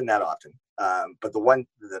didn't happen that often. But the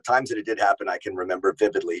times that it did happen, I can remember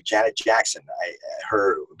vividly. Janet Jackson,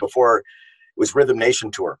 her before it was Rhythm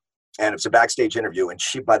Nation tour, and it was a backstage interview. And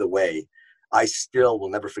she, by the way, I still will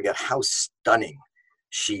never forget how stunning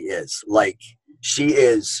she is. Like, she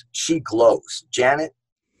glows. Janet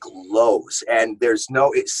glows, and there's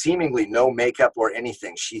seemingly no makeup or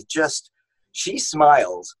anything. She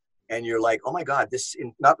smiles, and you're like, oh my God, this,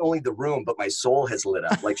 not only the room, but my soul has lit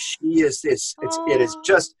up. Like, she is, it's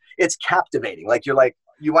captivating. Like, you're like,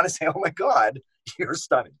 you want to say, oh my God, you're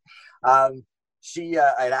stunning.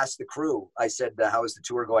 I'd asked the crew, I said, how is the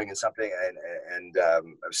tour going and something? And I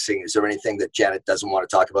was saying, is there anything that Janet doesn't want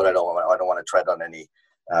to talk about? I don't want to tread on any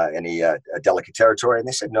delicate territory. And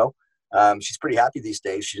they said, no, she's pretty happy these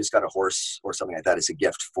days. She just got a horse or something like that as a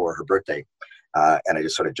gift for her birthday. And I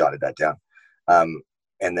just sort of jotted that down.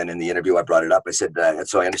 And then in the interview, I brought it up. I said,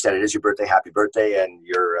 so I understand it is your birthday. Happy birthday. And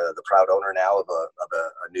you're the proud owner now of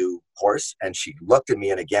a new horse. And she looked at me,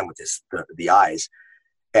 and again, with the eyes,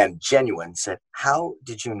 and genuine, said, how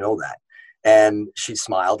did you know that? And she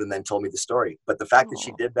smiled and then told me the story. But the fact that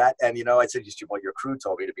she did that, and, I said, well, your crew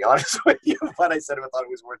told me, to be honest with you, but I said, I thought it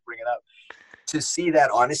was worth bringing up. To see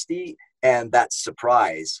that honesty and that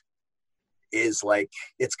surprise is like,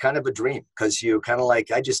 it's kind of a dream, because you kind of like,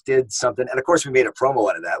 I just did something. And of course we made a promo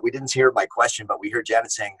out of that. We didn't hear my question, but we heard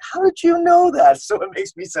Janet saying, how did you know that? So it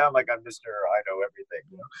makes me sound like I'm Mr. I know everything.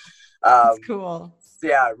 That's cool.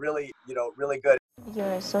 Yeah, really, really good.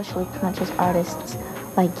 You're a socially conscious artist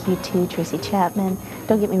like U2, Tracy Chapman.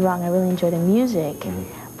 Don't get me wrong, I really enjoy their music,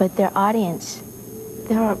 but their audience,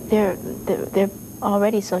 they're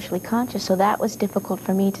already socially conscious. So that was difficult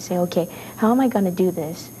for me to say, okay, how am I going to do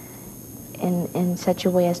this in such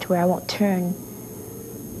a way as to where I won't turn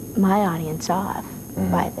my audience off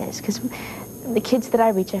by this? Because the kids that I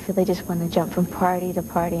reach, I feel they just want to jump from party to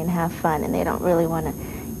party and have fun, and they don't really want to,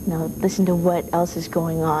 listen to what else is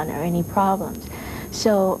going on or any problems.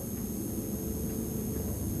 So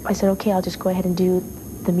I said, okay, I'll just go ahead and do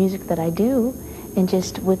the music that I do, and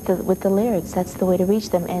just with the lyrics, that's the way to reach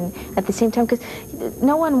them. And at the same time, because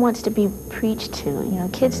no one wants to be preached to,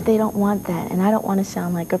 kids, they don't want that, and I don't want to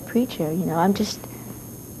sound like a preacher, I'm just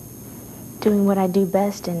doing what I do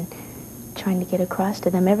best and trying to get across to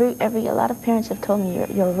them. A lot of parents have told me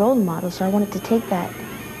you're a role model, so I wanted to take that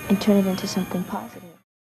and turn it into something positive.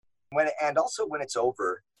 And also when it's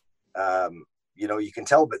over, you can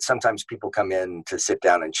tell that sometimes people come in to sit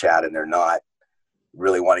down and chat, and they're not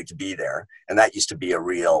really wanting to be there. And that used to be a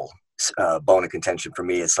real bone of contention for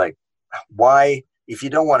me. It's like, why? If you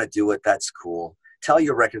don't want to do it, that's cool. Tell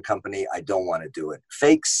your record company, I don't want to do it.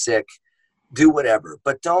 Fake sick, do whatever.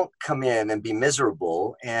 But don't come in and be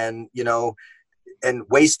miserable and, and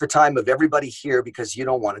waste the time of everybody here because you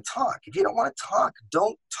don't want to talk. If you don't want to talk,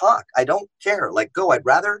 don't talk. I don't care. Like, go. I'd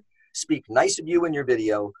rather speak nice of you in your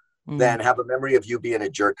video than have a memory of you being a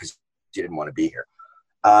jerk because you didn't want to be here.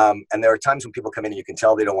 And there are times when people come in and you can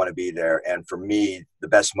tell they don't want to be there. And for me, the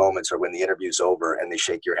best moments are when the interview's over and they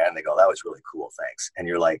shake your hand and they go, that was really cool, thanks. And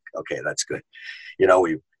you're like, okay, that's good.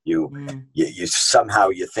 You somehow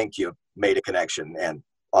you think you made a connection, and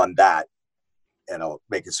on that, and I'll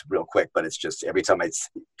make this real quick, but it's just every time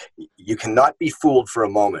you cannot be fooled for a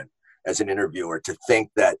moment as an interviewer to think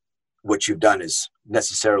that what you've done is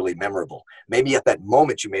necessarily memorable. Maybe at that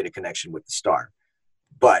moment you made a connection with the star,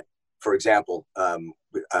 but for example,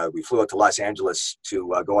 we flew out to Los Angeles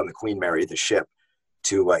to go on the Queen Mary, the ship,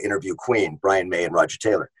 to interview Queen, Brian May and Roger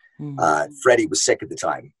Taylor. Freddie was sick at the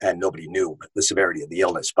time, and nobody knew the severity of the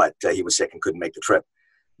illness, but he was sick and couldn't make the trip.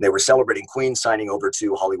 They were celebrating Queen signing over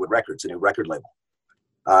to Hollywood Records, a new record label.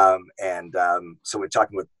 So we're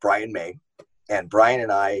talking with Brian May, and Brian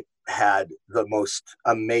and I had the most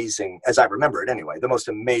amazing, as I remember it anyway, the most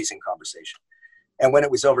amazing conversation. And when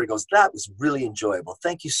it was over, he goes, that was really enjoyable.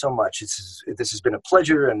 Thank you so much. This has been a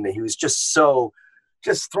pleasure. And he was just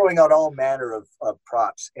throwing out all manner of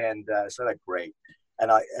props. And so that's great.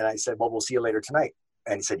 And I said, well, we'll see you later tonight.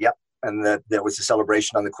 And he said, yep. And there was a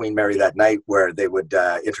celebration on the Queen Mary that night where they would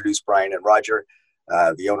introduce Brian and Roger,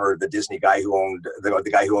 the owner of the Disney guy who owned,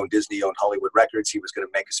 the guy who owned Disney, owned Hollywood Records. He was going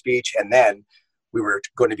to make a speech. And then we were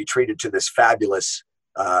going to be treated to this fabulous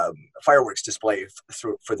fireworks display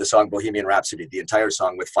for the song Bohemian Rhapsody, the entire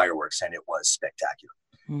song with fireworks, and it was spectacular.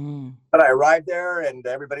 But I arrived there and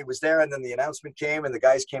everybody was there, and then the announcement came and the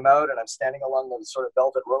guys came out, and I'm standing along the sort of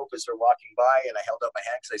velvet rope as they're walking by, and I held up my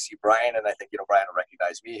hand because I see Brian, and I think, Brian will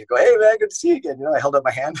recognize me. He'd go, hey man, good to see you again. I held up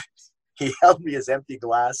my hand. He held me his empty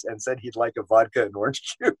glass and said he'd like a vodka and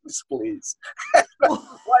orange juice, please. I'm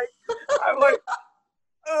like,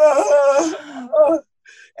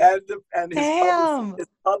 and his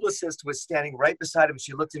publicist was standing right beside him.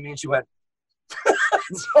 She looked at me and she went,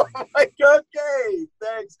 so I'm like, okay,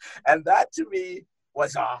 thanks. And that to me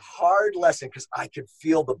was a hard lesson because I could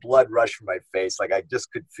feel the blood rush from my face. Like I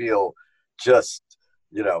just could feel just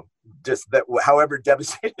that however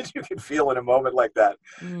devastated you can feel in a moment like that.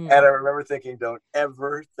 And I remember thinking, don't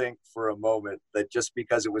ever think for a moment that just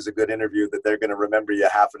because it was a good interview that they're going to remember you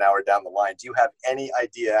half an hour down the line. Do you have any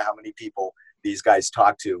idea how many people these guys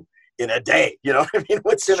talk to in a day? You know what I mean?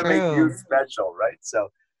 What's going to make you special, right? So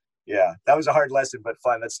yeah, that was a hard lesson, but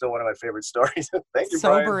fun. That's still one of my favorite stories. Thank you,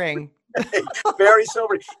 Sobering. Brian. Very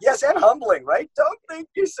sober. Yes, and humbling, right? Don't think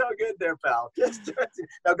you're so good there, pal.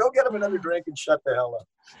 Now go get him another drink and shut the hell up.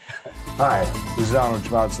 Hi, this is Arnold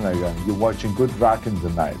Schwarzenegger, and you're watching Good Rockin'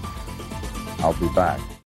 Tonight. I'll be back.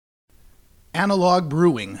 Analog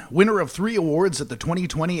Brewing, winner of 3 awards at the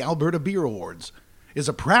 2020 Alberta Beer Awards, is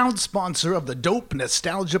a proud sponsor of the Dope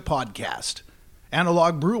Nostalgia podcast.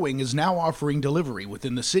 Analog Brewing is now offering delivery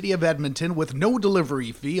within the city of Edmonton with no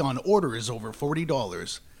delivery fee on orders over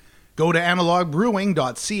 $40. Go to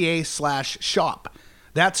analogbrewing.ca/shop.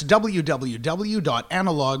 That's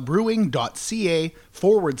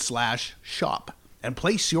www.analogbrewing.ca/shop and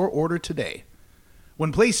place your order today.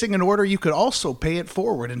 When placing an order, you could also pay it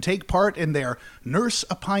forward and take part in their Nurse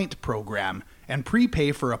a Pint program and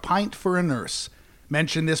prepay for a pint for a nurse.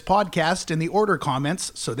 Mention this podcast in the order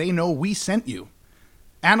comments so they know we sent you.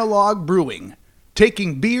 Analog Brewing,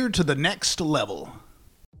 taking beer to the next level.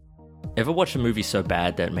 Ever watch a movie so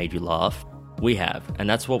bad that it made you laugh? We have, and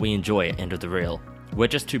that's what we enjoy at End of the Reel. We're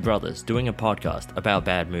just two brothers doing a podcast about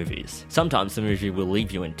bad movies. Sometimes the movie will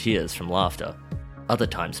leave you in tears from laughter, other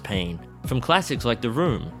times pain. From classics like The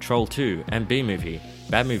Room, Troll 2, and B-Movie,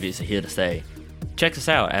 bad movies are here to stay. Check us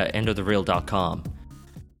out at endofthereal.com.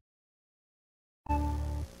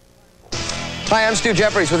 Hi, I'm Stu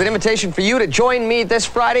Jeffries with an invitation for you to join me this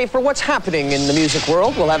Friday for what's happening in the music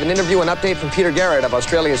world. We'll have an interview and update from Peter Garrett of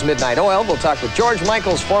Australia's Midnight Oil. We'll talk with George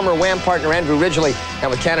Michael's former Wham partner Andrew Ridgeley, and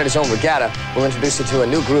with Canada's own Regatta. We'll introduce you to a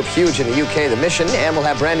new group huge in the UK, The Mission, and we'll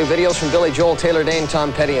have brand new videos from Billy Joel, Taylor Dane,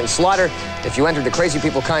 Tom Petty, and Slaughter. If you entered the Crazy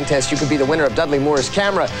People contest, you could be the winner of Dudley Moore's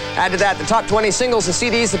camera. Add to that the top 20 singles and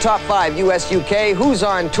CDs, the top 5 US, UK, who's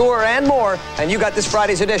on tour, and more. And you got this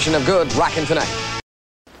Friday's edition of Good Rockin' Tonight.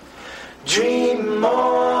 Dream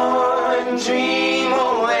on, dream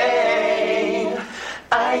away.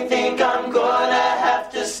 I think I'm gonna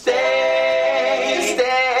have to stay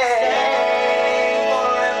forever.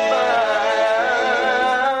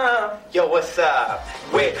 Yo, what's up?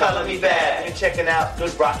 We're calling me back and checking out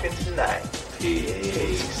Good Rockin' Tonight.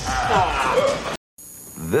 Peace.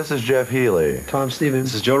 This is Jeff Healey. Tom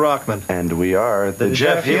Stevens. This is Joe Rockman. And we are the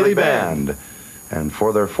Jeff Healey Band. And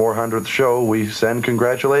for their 400th show, we send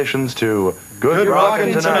congratulations to Good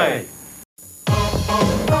Rockin' Tonight.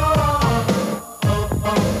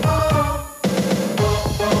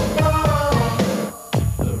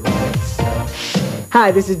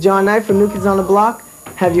 Hi, this is John Knight from New Kids on the Block.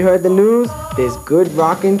 Have you heard the news? There's Good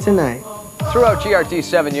Rockin' Tonight. Throughout GRT's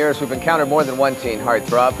 7 years, we've encountered more than one teen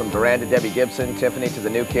heartthrob, from Duran to Debbie Gibson, Tiffany to the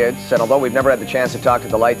New Kids. And although we've never had the chance to talk to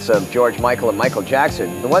the likes of George Michael and Michael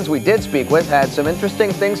Jackson, the ones we did speak with had some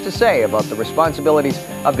interesting things to say about the responsibilities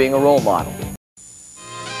of being a role model.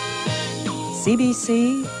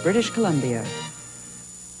 CBC, British Columbia.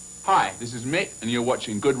 Hi, this is Mick, and you're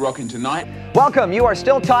watching Good Rockin' Tonight. Welcome. You are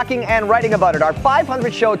still talking and writing about it. Our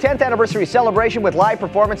 500 show 10th anniversary celebration with live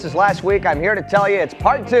performances last week. I'm here to tell you it's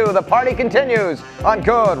part 2. The party continues on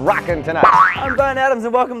Good Rockin' Tonight. I'm Brian Adams,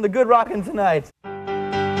 and welcome to Good Rockin' Tonight.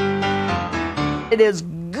 It is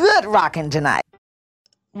Good Rockin' Tonight.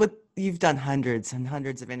 You've done hundreds and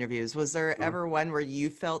hundreds of interviews. Was there ever one where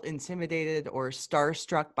you felt intimidated or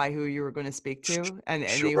starstruck by who you were going to speak to, and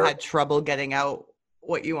you had trouble getting out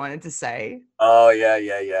what you wanted to say? Oh, yeah.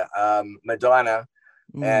 Madonna,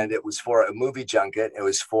 and it was for a movie junket. It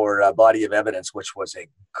was for Body of Evidence, which was a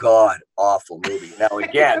god-awful movie. Now,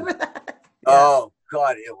 again, oh,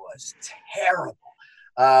 God, it was terrible.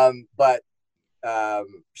 But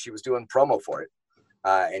she was doing promo for it,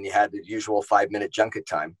 and you had the usual 5-minute junket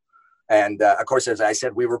time. And, of course, as I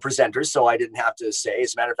said, we were presenters, so I didn't have to say.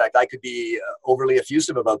 As a matter of fact, I could be overly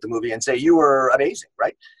effusive about the movie and say, you were amazing,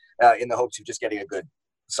 right? In the hopes of just getting a good,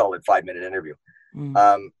 solid 5-minute interview.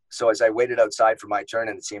 So as I waited outside for my turn,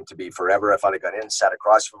 and it seemed to be forever, I finally got in, sat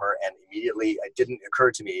across from her, and immediately, it didn't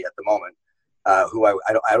occur to me at the moment I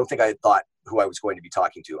don't think I had thought who I was going to be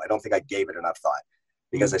talking to. I don't think I gave it enough thought,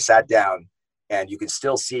 because I sat down, and you can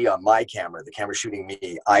still see on my camera, the camera shooting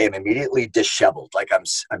me, I am immediately disheveled. Like I'm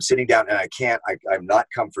sitting down, and I'm not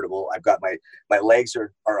comfortable. I've got my legs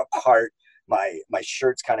are apart. My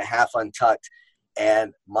shirt's kind of half untucked,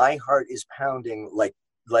 and my heart is pounding like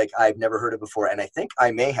I've never heard it before. And I think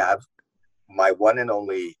I may have my one and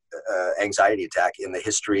only anxiety attack in the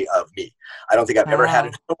history of me. I don't think I've ever had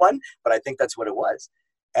another one, but I think that's what it was.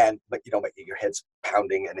 But your head's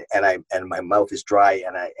pounding, and my mouth is dry,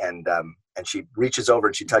 and she reaches over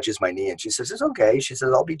and she touches my knee, and she says, "It's okay." She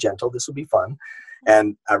says, "I'll be gentle. This will be fun."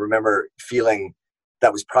 And I remember feeling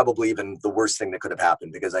that was probably even the worst thing that could have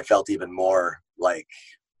happened, because I felt even more like,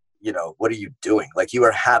 what are you doing? Like, you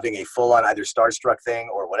are having a full-on either starstruck thing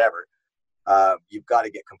or whatever. You've got to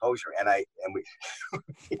get composure. And we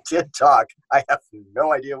did talk. I have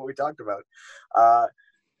no idea what we talked about. I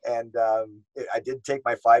did take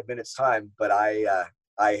my 5 minutes time, but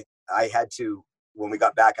I had to, when we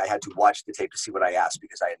got back, I had to watch the tape to see what I asked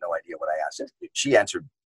because I had no idea what I asked. She answered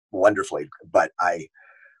wonderfully, but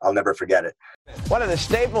I'll never forget it. One of the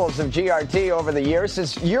staples of GRT over the years,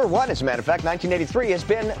 since year one, as a matter of fact, 1983, has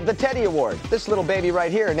been the Teddy Award. This little baby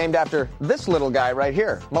right here, named after this little guy right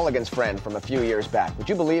here, Mulligan's friend from a few years back. Would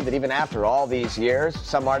you believe that even after all these years,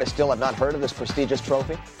 some artists still have not heard of this prestigious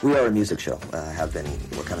trophy? We are a music show, have been.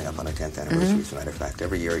 We're coming up on our 10th anniversary, as a matter of fact.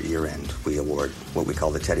 Every year at year-end, we award what we call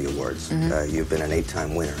the Teddy Awards. You've been an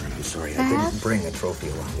 8-time winner, and I'm sorry I didn't bring a trophy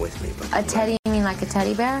along with me. But a teddy, you mean like a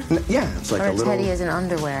teddy bear? Yeah, it's like or a little... teddy as in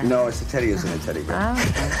underwear? No, it's a teddy as in a teddy bear. Oh,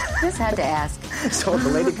 okay. Just had to ask. So, the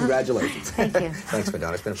lady, congratulations. Thank you. Thanks,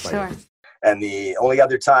 Madonna. It's been a pleasure. Sure. And the only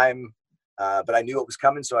other time, but I knew it was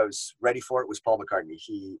coming, so I was ready for it, was Paul McCartney.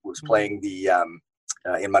 He was playing the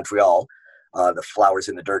in Montreal, the Flowers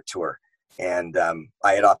in the Dirt tour. And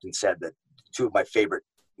I had often said that two of my favorite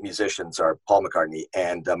musicians are Paul McCartney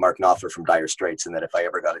and Mark Knopfler from Dire Straits, and that if I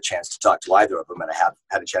ever got a chance to talk to either of them, and I have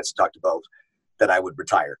had a chance to talk to both, that I would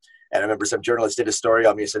retire. And I remember some journalist did a story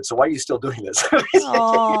on me and said, "So why are you still doing this?" You're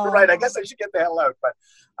right, I guess I should get the hell out.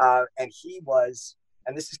 But and he was,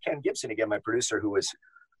 and this is Ken Gibson again, my producer, who was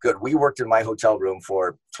good. We worked in my hotel room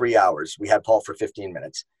for 3 hours. We had Paul for 15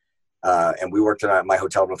 minutes. And we worked in my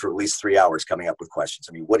hotel room for at least 3 hours coming up with questions.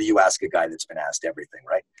 I mean, what do you ask a guy that's been asked everything,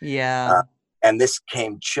 right? Yeah. And this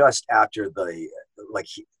came just after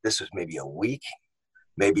this was maybe a week,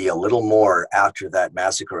 maybe a little more after that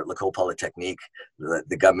massacre at L'École Polytechnique,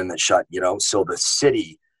 the gunman that shot, so the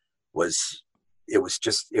city was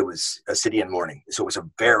a city in mourning. So it was a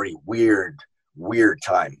very weird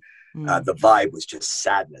time. The vibe was just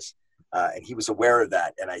sadness. And he was aware of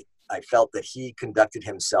that. And I felt that he conducted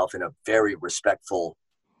himself in a very respectful,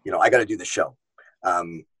 I got to do the show.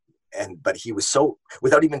 But he was so,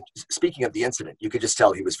 without even speaking of the incident, you could just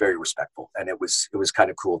tell he was very respectful, and it was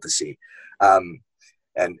kind of cool to see.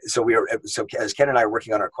 And so as Ken and I are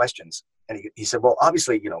working on our questions, and he said, well,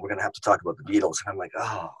 obviously, we're going to have to talk about the Beatles. And I'm like,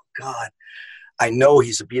 oh God, I know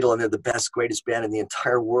he's a Beatle and they're the best, greatest band in the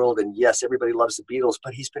entire world. And yes, everybody loves the Beatles,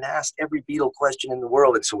 but he's been asked every Beatle question in the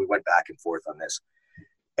world. And so we went back and forth on this.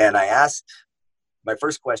 And my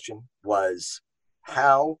first question was,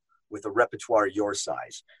 how, with a repertoire your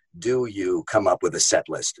size, do you come up with a set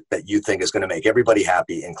list that you think is going to make everybody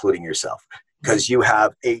happy, including yourself? Because you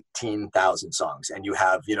have 18,000 songs and you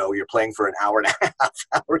have, you're playing for an hour and a half.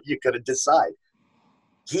 How are you going to decide?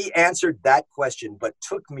 He answered that question, but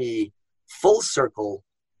took me full circle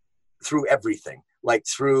through everything. Like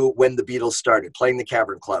through when the Beatles started, playing the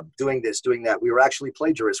Cavern Club, doing this, doing that. We were actually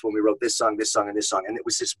plagiarists when we wrote this song, and this song. And it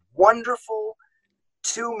was this wonderful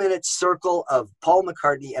 2-minute circle of Paul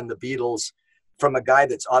McCartney and the Beatles from a guy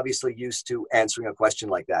that's obviously used to answering a question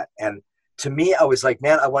like that. And to me, I was like,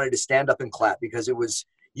 man, I wanted to stand up and clap, because it was,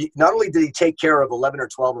 not only did he take care of 11 or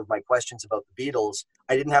 12 of my questions about the Beatles,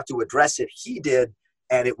 I didn't have to address it. He did,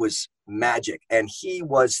 and it was magic. And he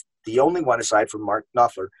was the only one, aside from Mark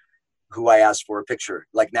Knopfler, who I asked for a picture.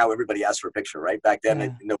 Like now everybody asks for a picture, right? Back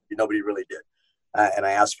then, nobody really did. And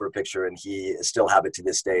I asked for a picture, and he still have it to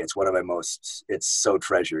this day. It's one of my it's so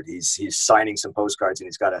treasured. He's signing some postcards, and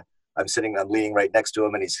he's got I'm leaning right next to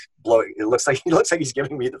him, and he's blowing. He looks like he's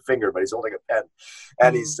giving me the finger, but he's holding a pen.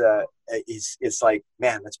 And it's like,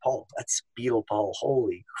 man, that's Paul. That's Beatle Paul.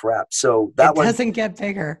 Holy crap. So that one doesn't get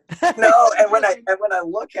bigger. No. And when I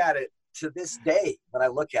look at it, to this day, when I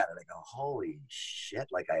look at it, I go, holy shit,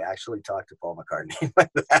 like I actually talked to Paul McCartney.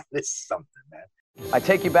 That is something, man. I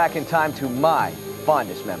take you back in time to my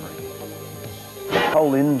fondest memory. The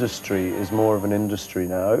whole industry is more of an industry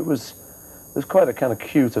now. It was quite a kind of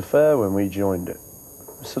cute affair when we joined it.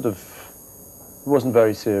 It wasn't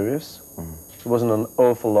very serious. There wasn't an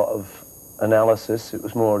awful lot of analysis. It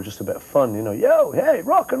was more just a bit of fun, yo, hey,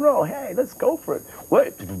 rock and roll, hey, let's go for it.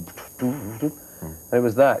 Wait. It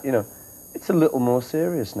was that, It's a little more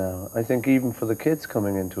serious now. I think even for the kids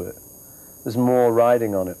coming into it, there's more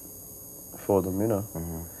riding on it for them,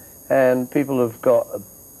 And people have got a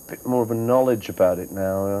bit more of a knowledge about it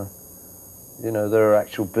now. There are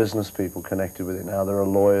actual business people connected with it now. There are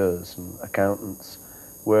lawyers and accountants,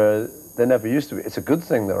 where there never used to be. It's a good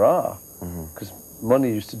thing there are, because money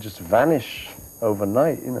used to just vanish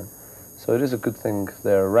overnight, So it is a good thing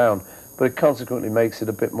they're around. But it consequently makes it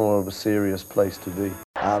a bit more of a serious place to be.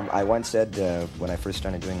 I once said when I first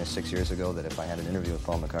started doing this 6 years ago that if I had an interview with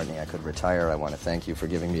Paul McCartney, I could retire. I want to thank you for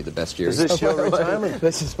giving me the best years. Is this your retirement?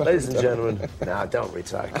 This is my Ladies and retirement. gentlemen, no, don't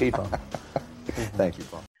retire. Keep on. Thank you,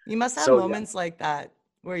 Paul. You must have moments like that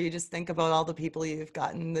where you just think about all the people you've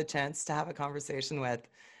gotten the chance to have a conversation with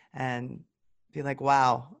and be like,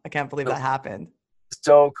 wow, I can't believe that happened.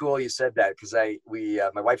 So cool you said that, because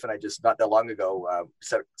my wife and I just not that long ago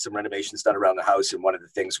set some renovations done around the house, and one of the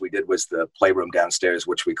things we did was the playroom downstairs,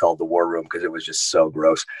 which we called the war room because it was just so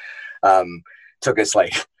gross. Took us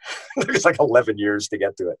like 11 years to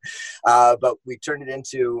get to it, but we turned it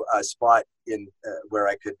into a spot in where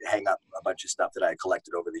I could hang up a bunch of stuff that I had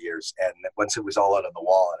collected over the years. And once it was all out on the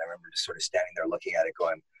wall, and I remember just sort of standing there looking at it,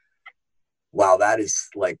 going, "Wow,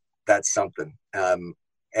 that's something."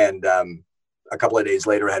 A couple of days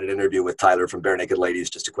later, I had an interview with Tyler from Bare Naked Ladies,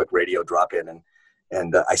 just a quick radio drop in.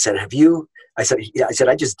 And I said, yeah,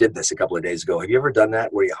 I just did this a couple of days ago. Have you ever done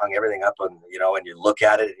that where you hung everything up on, and you look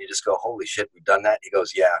at it and you just go, holy shit, we've done that? He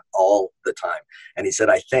goes, yeah, all the time. And he said,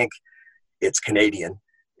 I think it's Canadian.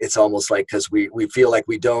 It's almost like, because we feel like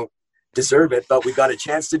we don't deserve it, but we got a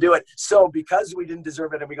chance to do it. So because we didn't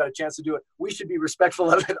deserve it and we got a chance to do it, we should be respectful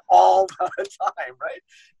of it all the time, right?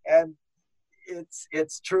 And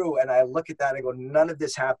it's true. And I look at that and I go, none of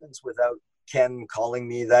this happens without Ken calling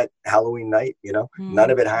me that Halloween night. None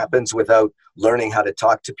of it happens without learning how to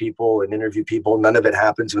talk to people and interview people. None of it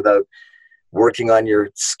happens without working on your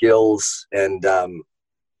skills and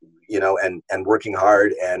working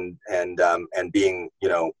hard and being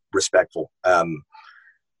respectful.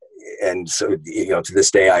 And so to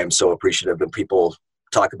this day I am so appreciative when people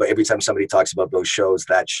talk about, every time somebody talks about those shows,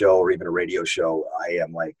 that show, or even a radio show,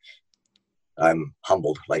 I'm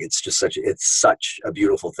humbled. Like, it's such a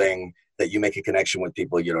beautiful thing that you make a connection with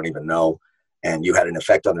people you don't even know, and you had an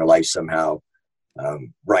effect on their life somehow.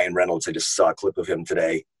 Ryan Reynolds, I just saw a clip of him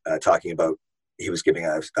today talking about, he was giving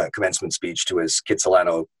a commencement speech to his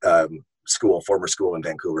Kitsilano former school in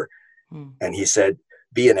Vancouver. And he said,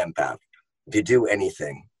 be an empath. If you do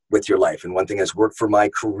anything with your life, and one thing has worked for my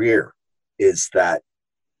career, is that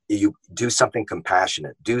you do something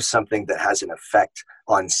compassionate, do something that has an effect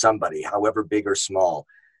on somebody, however big or small.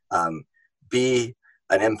 Be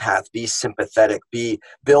an empath, be sympathetic,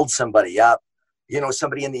 build somebody up.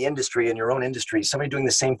 Somebody in the industry, in your own industry, somebody doing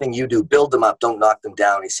the same thing you do, build them up, don't knock them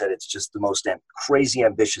down. He said it's just the most crazy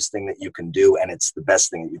ambitious thing that you can do, and it's the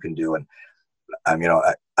best thing that you can do. And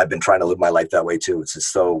I've been trying to live my life that way too. It's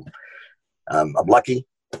just so I'm lucky,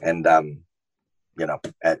 and I'm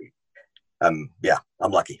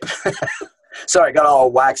lucky. Sorry, I got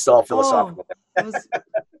all waxed, all philosophical.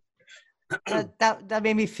 That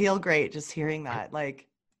made me feel great just hearing that. Like,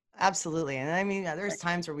 absolutely. And I mean, there's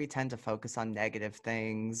times where we tend to focus on negative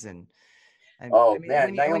things, and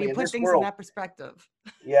when you put things in that perspective.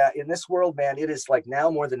 Yeah, in this world, man, it is like now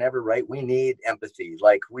more than ever, right? We need empathy.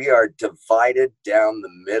 Like, we are divided down the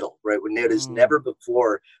middle, right? When it has never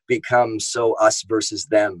before become so us versus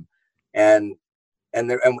them, and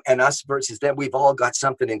us versus them. We've all got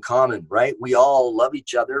something in common, right? We all love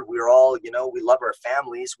each other. We're all, we love our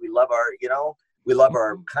families. We love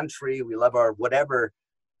our country. We love our whatever.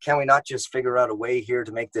 Can we not just figure out a way here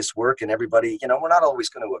to make this work? And everybody, we're not always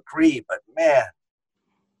going to agree, but man,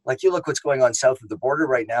 like, you look what's going on south of the border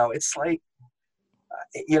right now. It's like,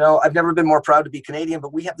 I've never been more proud to be Canadian,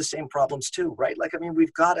 but we have the same problems too, right? Like, I mean,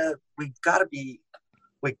 we've got to be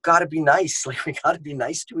nice. Like, we got to be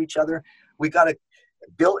nice to each other. We got to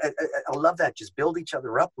build. I love that. Just build each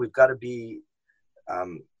other up. We've got to be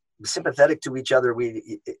sympathetic to each other.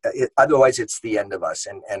 Otherwise it's the end of us.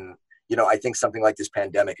 And I think something like this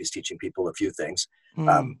pandemic is teaching people a few things.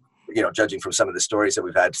 Judging from some of the stories that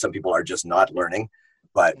we've had, some people are just not learning,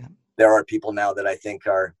 but there are people now that I think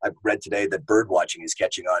I've read today that bird watching is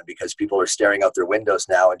catching on, because people are staring out their windows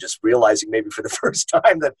now and just realizing maybe for the first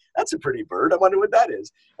time that that's a pretty bird. I wonder what that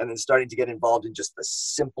is. And then starting to get involved in just the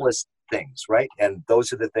simplest things, right? And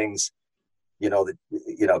those are the things,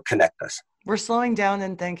 that, connect us. We're slowing down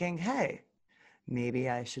and thinking, hey, maybe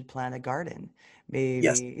I should plant a garden.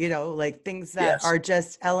 Maybe, like things that are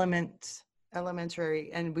just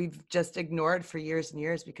elementary, and we've just ignored for years and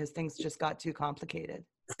years because things just got too complicated.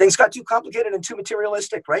 Things got too complicated and too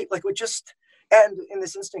materialistic, right? Like, and in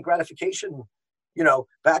this instant gratification,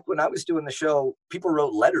 back when I was doing the show, people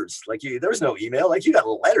wrote letters. Like, there was no email. Like, you got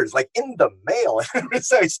letters like in the mail.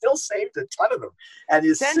 So I still saved a ton of them. And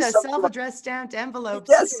you send a self-addressed stamped envelope.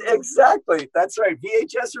 Yes, exactly. That's right.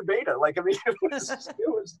 VHS or beta. Like, I mean, it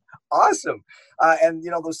was awesome. And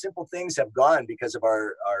those simple things have gone because of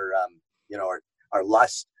our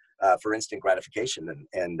lust for instant gratification,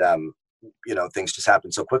 and things just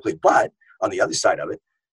happen so quickly. But on the other side of it,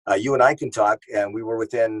 you and I can talk, and we were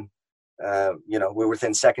within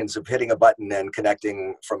seconds of hitting a button and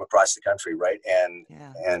connecting from across the country, right?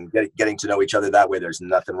 And getting to know each other that way. There's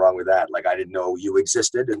nothing wrong with that. Like, I didn't know you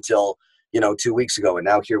existed until 2 weeks ago, and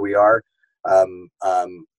now here we are.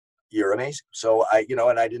 You're amazing. So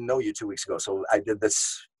and I didn't know you 2 weeks ago. So I did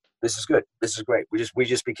this. This is good. This is great. We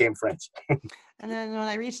just became friends. And then when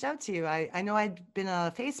I reached out to you, I know I'd been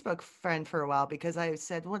a Facebook friend for a while because I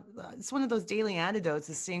said, it's one of those daily antidotes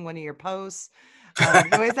is seeing one of your posts. You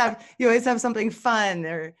always have something fun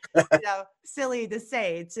or silly to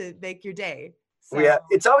say to make your day. So, yeah,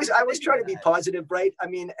 I always try to be positive, right? I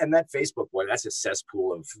mean, and that Facebook one, that's a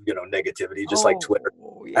cesspool of, negativity, just like Twitter.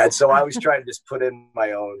 Yeah. And so I always try to just put in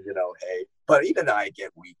my own, hey, but even I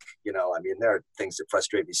get weak, I mean, there are things that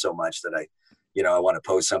frustrate me so much that I want to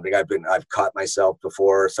post something. I've caught myself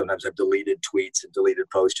before. Sometimes I've deleted tweets and deleted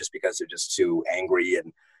posts just because they're just too angry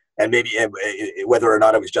and maybe whether or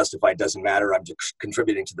not I was justified doesn't matter. I'm just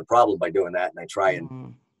contributing to the problem by doing that. And I try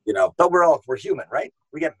and, but we're human, right?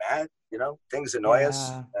 We get mad, things annoy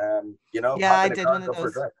us. Yeah, I did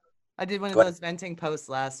one of those venting posts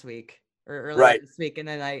last week or earlier this week. And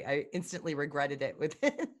then I instantly regretted it with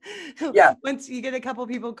it. Yeah. Once you get a couple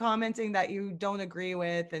people commenting that you don't agree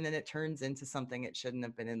with, and then it turns into something it shouldn't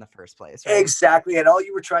have been in the first place. Right? Exactly. And all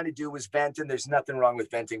you were trying to do was vent, and there's nothing wrong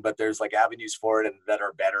with venting, but there's like avenues for it and that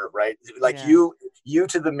are better, right? Like you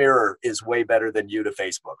to the mirror is way better than you to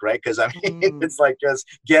Facebook, right? Because I mean, it's like, just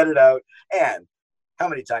get it out. And how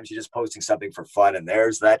many times you're just posting something for fun and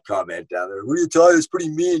there's that comment down there, who are you telling is pretty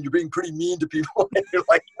mean, you're being pretty mean to people. And you're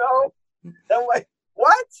like, no. I'm like,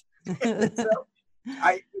 what? So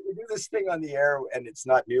I do this thing on the air and it's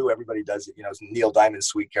not new. Everybody does it. It's Neil Diamond's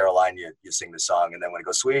Sweet Caroline. You sing the song, and then when it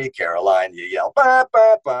goes Sweet Caroline, you yell ba,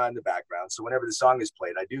 ba, ba in the background. So whenever the song is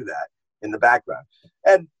played, I do that in the background.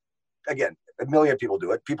 And again, a million people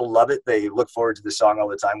do it. People love it. They look forward to the song all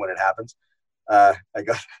the time when it happens. I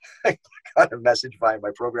got a message by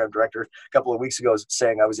my program director a couple of weeks ago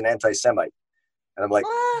saying I was an anti-Semite. And I'm like,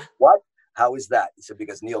 what? How is that? He said,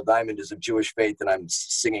 because Neil Diamond is of Jewish faith and I'm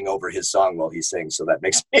singing over his song while he sings. So that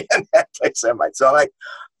makes me an anti-Semite. So I'm like,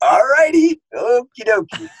 all righty, okie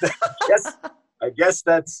dokie. I guess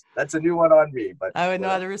that's a new one on me. But I would know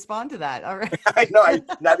how to respond to that. All right. I know.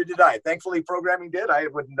 Neither did I. Thankfully, programming did. I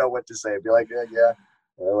wouldn't know what to say. I'd be like,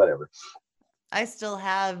 whatever. I still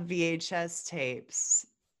have VHS tapes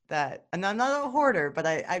and I'm not a hoarder, but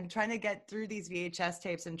I'm trying to get through these VHS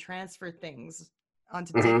tapes and transfer things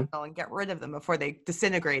onto digital and get rid of them before they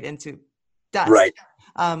disintegrate into dust. Right.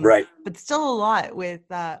 Right. But still a lot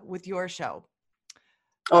with your show.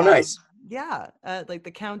 Oh, nice. Yeah. Like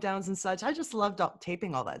the countdowns and such. I just loved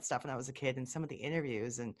taping all that stuff when I was a kid and some of the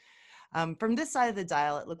interviews. And from this side of the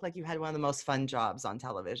dial, it looked like you had one of the most fun jobs on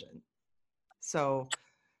television. So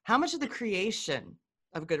how much of the creation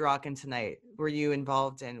of Good Rockin' Tonight were you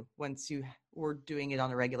involved in once you were doing it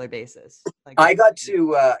on a regular basis? I got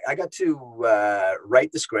to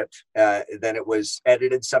write the script. Then it was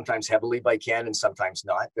edited, sometimes heavily by Ken and sometimes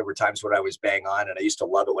not. There were times where I was bang on, and I used to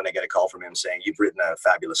love it when I get a call from him saying, "You've written a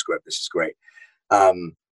fabulous script. This is great."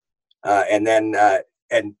 And then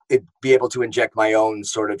be able to inject my own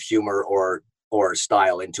sort of humor or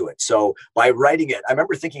style into it. So by writing it, I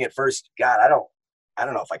remember thinking at first, God, I don't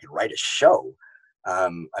know if I could write a show. I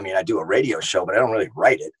mean, I do a radio show, but I don't really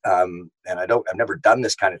write it. And I've never done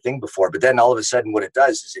this kind of thing before, but then all of a sudden what it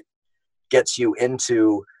does is it gets you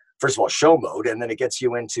into, first of all, show mode, and then it gets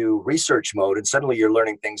you into research mode. And suddenly you're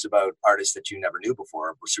learning things about artists that you never knew before,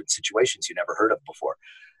 or certain situations you never heard of before.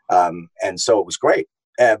 And so it was great.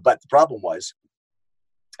 But the problem was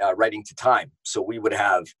writing to time. So we would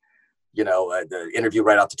have, the interview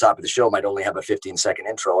right off the top of the show might only have a 15-second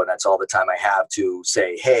intro, and that's all the time I have to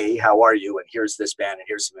say, hey, how are you? And here's this band, and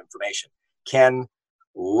here's some information. Ken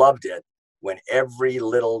loved it when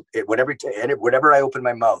whenever I opened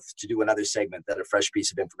my mouth to do another segment, that a fresh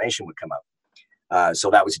piece of information would come up. So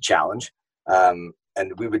that was a challenge. And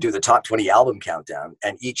we would do the top 20 album countdown,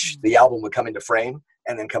 and the album would come into frame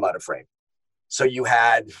and then come out of frame. So you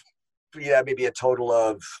had maybe a total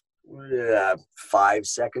of 5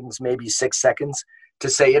 seconds, maybe 6 seconds to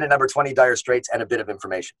say in at number 20 Dire Straits and a bit of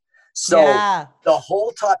information. So the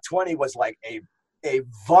whole top 20 was like a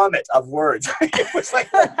vomit of words. It was like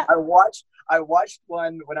I watched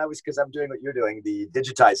one when because I'm doing what you're doing, the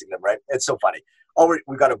digitizing them, right? It's so funny.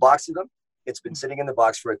 We got a box of them. It's been sitting in the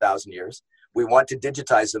box for 1,000 years. We want to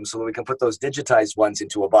digitize them so that we can put those digitized ones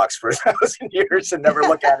into a box for 1,000 years and never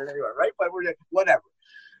look at it anywhere, right? But we're whatever.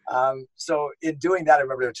 So in doing that, I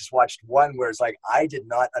remember I just watched one where it's like, I did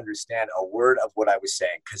not understand a word of what I was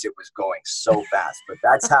saying because it was going so fast, but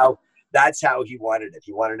that's how he wanted it.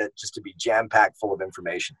 He wanted it just to be jam-packed full of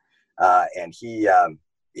information. And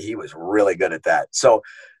he was really good at that. So,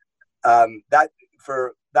 that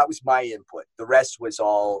for that was my input. The rest was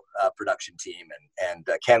all production team, and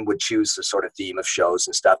Ken would choose the sort of theme of shows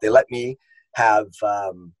and stuff. They let me have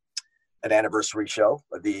an anniversary show.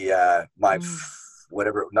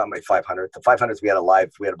 Whatever, not my 500th. The 500th, we had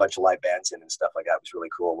a bunch of live bands in and stuff like that. It was really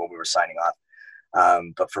cool when we were signing off.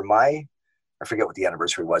 But for I forget what the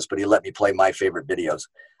anniversary was, but he let me play my favorite videos.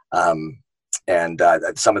 And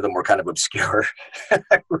some of them were kind of obscure.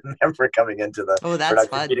 I remember coming into the that's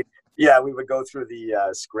fun. meeting. Yeah, we would go through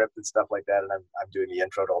the script and stuff like that, and I'm doing the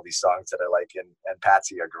intro to all these songs that I like. And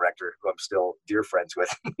Patsy, our director, who I'm still dear friends with,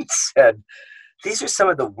 said, "These are some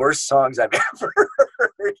of the worst songs I've ever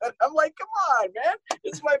heard." And I'm like, "Come on, man,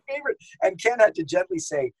 it's my favorite." And Ken had to gently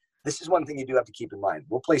say, "This is one thing you do have to keep in mind.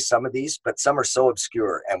 We'll play some of these, but some are so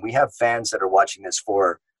obscure, and we have fans that are watching this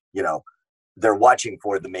for, they're watching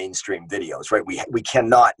for the mainstream videos, right? We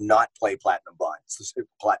cannot not play Platinum Blonde.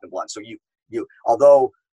 So you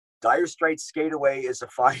although Dire Straits' Skate Away is a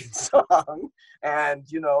fine song, and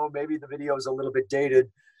maybe the video is a little bit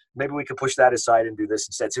dated, maybe we could push that aside and do this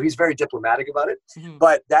instead." So he's very diplomatic about it. Mm-hmm.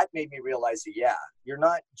 But that made me realize that, you're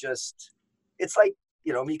not just, it's like,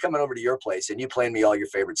 me coming over to your place and you playing me all your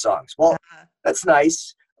favorite songs. Well, that's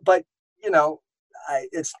nice, but I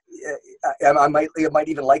might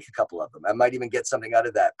even like a couple of them. I might even get something out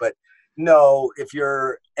of that. But no, if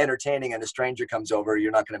you're entertaining and a stranger comes over,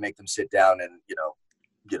 you're not going to make them sit down and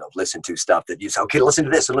listen to stuff that you say, "Okay, listen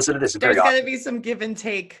to this and listen to this." There's got to be some give and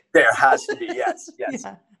take. There has to be, yes.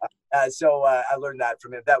 So I learned that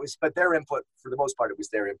from him. But their input, for the most part, it was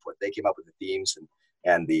their input. They came up with the themes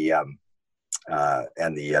and the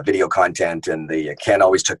video content, and Ken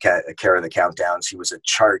always took care of the countdowns. He was a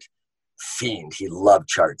chart fiend. He loved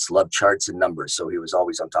charts and numbers, so he was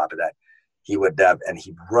always on top of that. He would and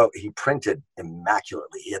he printed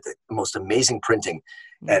immaculately. He had the most amazing printing.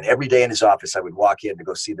 And every day in his office, I would walk in to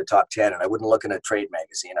go see the top 10, and I wouldn't look in a trade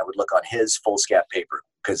magazine. I would look on his foolscap paper,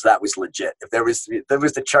 because that was legit. If there was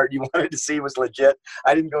the chart you wanted to see was legit,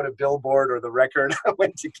 I didn't go to Billboard or The Record. I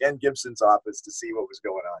went to Ken Gibson's office to see what was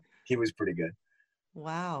going on. He was pretty good.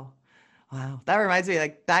 Wow. That reminds me,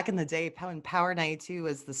 like back in the day, when Power 92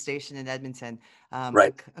 was the station in Edmonton.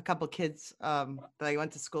 Right. A couple kids that I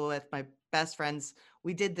went to school with, my best friends,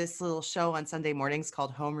 we did this little show on Sunday mornings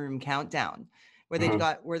called Homeroom Countdown, where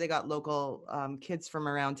they got local kids from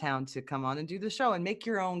around town to come on and do the show and make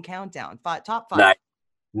your own countdown, top 5.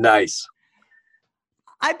 Nice.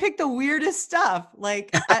 I picked the weirdest stuff.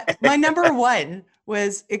 Like my number 1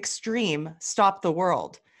 was Extreme Stop the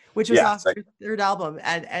World, which was off their third album.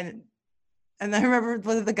 And I remember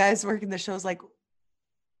one of the guys working the show was like,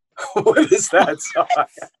 "What is that song?"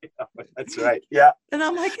 That's right. Yeah. And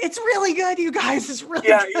I'm like, "It's really good, you guys. It's really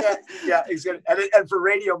good." Yeah. It's good. And for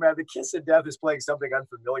radio, man, the Kiss of Death is playing something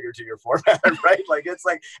unfamiliar to your format, right? Like, it's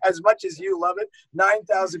like, as much as you love it,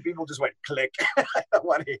 9,000 people just went click. I don't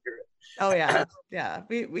want to hear it. Oh yeah. Yeah.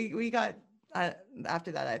 We got,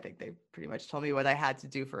 after that, I think they pretty much told me what I had to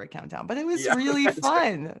do for a countdown, but it was really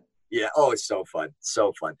fun. Good. Yeah. Oh, it's so fun.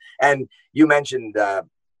 So fun. And you mentioned a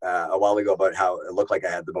while ago about how it looked like I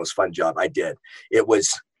had the most fun job. I did. There were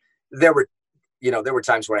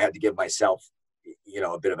times where I had to give myself,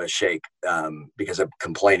 a bit of a shake because I'm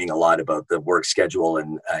complaining a lot about the work schedule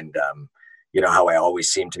and how I always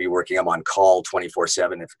seem to be working. I'm on call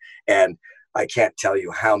 24/7. And I can't tell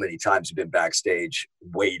you how many times I've been backstage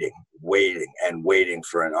waiting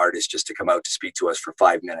for an artist just to come out to speak to us for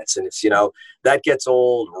 5 minutes. And it's, that gets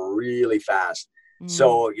old really fast.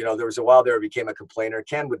 So, there was a while there I became a complainer.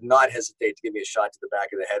 Ken would not hesitate to give me a shot to the back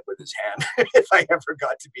of the head with his hand if I ever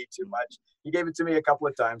got to be too much. He gave it to me a couple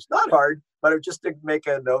of times. Not hard, but just to make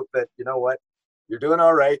a note that, you know what, you're doing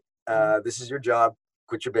all right. This is your job.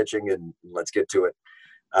 Quit your bitching and let's get to it.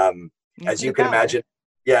 As you can imagine,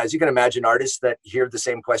 artists that hear the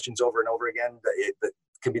same questions over and over again, it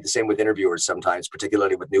can be the same with interviewers sometimes,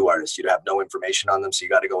 particularly with new artists. You have no information on them, so you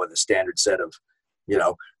got to go with a standard set of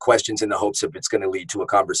questions in the hopes of it's going to lead to a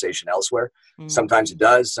conversation elsewhere. Sometimes it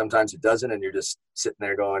does, sometimes it doesn't, and you're just sitting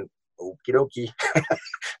there going, okie dokie.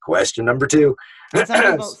 Question number 2.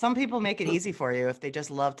 Some people make it easy for you if they just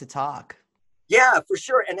love to talk. Yeah, for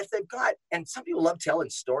sure. And if they've got, and some people love telling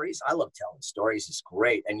stories. I love telling stories. It's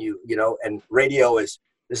great. And and radio this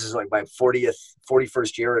is like my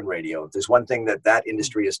 41st year in radio. If there's one thing that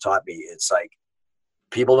industry has taught me, it's like,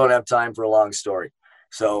 people don't have time for a long story.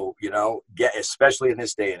 So, especially in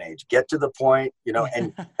this day and age, get to the point,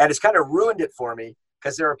 and it's kind of ruined it for me,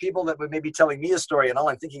 because there are people that would maybe telling me a story, and all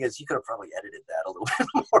I'm thinking is, you could have probably edited that a little bit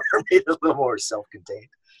more, made it a little more self-contained.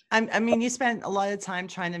 I mean, you spent a lot of time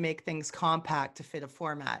trying to make things compact to fit a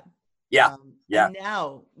format. Yeah. And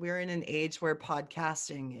now we're in an age where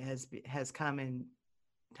podcasting has come and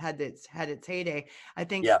had its heyday. I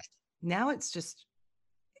think now it's just,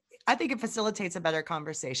 I think it facilitates a better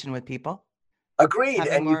conversation with people. Agreed.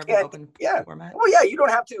 And you can't, format. Well, yeah, you don't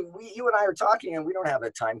have to, you and I are talking and we don't have a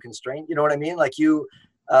time constraint. You know what I mean? Like you're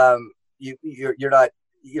not,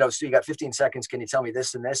 so you got 15 seconds. Can you tell me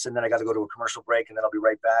this and this? And then I got to go to a commercial break and then I'll be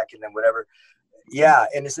right back. And then whatever. Yeah.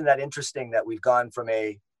 And isn't that interesting that we've gone from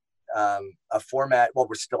a format? Well,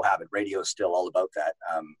 we still have it. Radio is still all about that.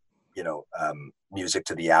 Music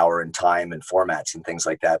to the hour and time and formats and things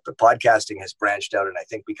like that. But podcasting has branched out and I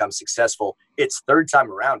think become successful. It's third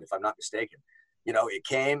time around, if I'm not mistaken. It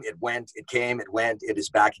came, it went, it came, it went, it is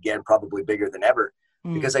back again, probably bigger than ever.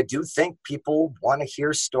 Because I do think people want to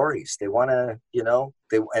hear stories. They want to,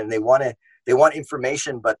 they want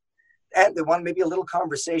information, and they want maybe a little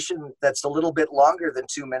conversation that's a little bit longer than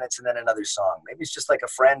 2 minutes and then another song. Maybe it's just like a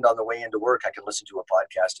friend on the way into work. I can listen to a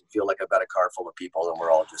podcast and feel like I've got a car full of people and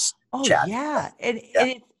we're all just chatting. Yeah. And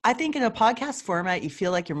I think in a podcast format, you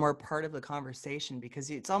feel like you're more part of the conversation because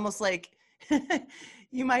it's almost like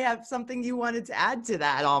you might have something you wanted to add to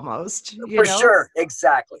that almost. For sure.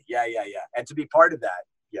 Exactly. Yeah. And to be part of that,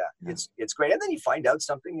 it's great. And then you find out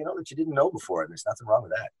something, that you didn't know before. And there's nothing wrong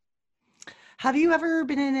with that. Have you ever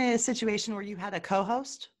been in a situation where you had a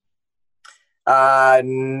co-host? Not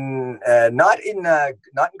in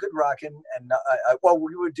Good Rockin', and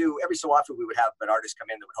we would do every so often. We would have an artist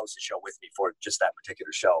come in that would host a show with me for just that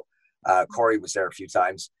particular show. Corey was there a few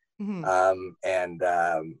times, and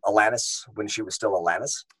Alanis when she was still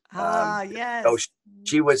Alanis. Yes. So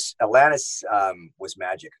Alanis was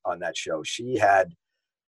magic on that show.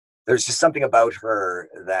 There's just something about her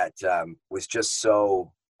that was just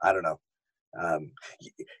so, I don't know.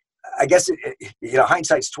 I guess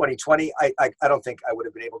hindsight's 20/20. I don't think I would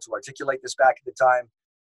have been able to articulate this back at the time,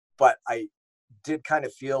 but I did kind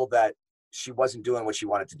of feel that she wasn't doing what she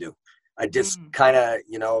wanted to do. I just kind of,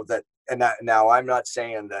 that, and that, now I'm not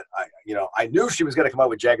saying that I knew she was going to come out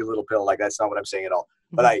with Jagged Little Pill. Like, that's not what I'm saying at all.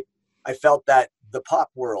 But I felt that the pop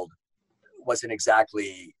world wasn't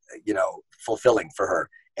exactly, fulfilling for her.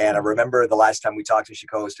 And I remember the last time we talked and she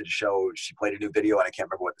co-hosted a show, she played a new video and I can't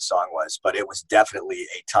remember what the song was, but it was definitely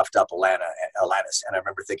a toughed up Alanis. And I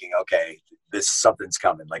remember thinking, okay, something's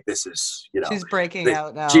coming. Like this is, she's breaking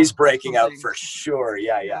out now. She's breaking out for sure.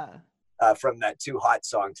 Yeah. From that Too Hot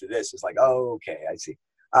song to this is like, oh, okay, I see.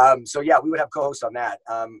 We would have co-hosts on that.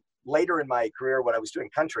 Later in my career, when I was doing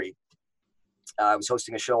country, I was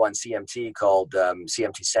hosting a show on CMT called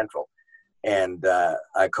CMT Central. And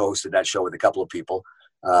I co-hosted that show with a couple of people.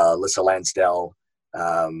 Lissa Lansdell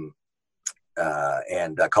and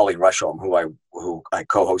Colleen Rushholm, who I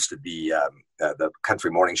co-hosted the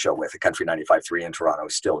country morning show with, the Country 95.3 in Toronto.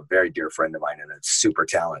 Still a very dear friend of mine and a super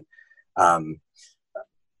talent.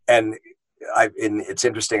 And it's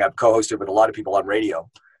interesting. I've co-hosted with a lot of people on radio,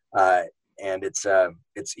 and it's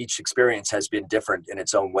each experience has been different in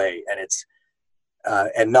its own way, and it's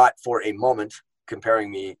and not for a moment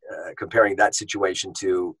comparing that situation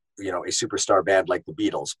to a superstar band like the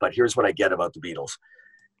Beatles. But here's what I get about the Beatles,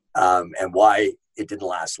 and why it didn't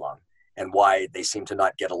last long, and why they seem to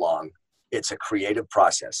not get along. It's a creative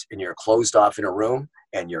process, and you're closed off in a room,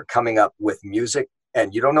 and you're coming up with music,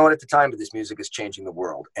 and you don't know it at the time, but this music is changing the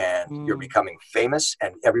world, and you're becoming famous,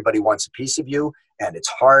 and everybody wants a piece of you, and it's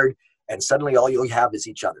hard, and suddenly all you have is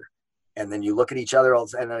each other. And then you look at each other,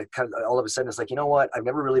 and then all of a sudden it's like, you know what? I've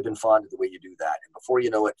never really been fond of the way you do that. And before you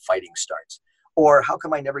know it, fighting starts. Or how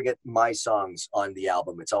come I never get my songs on the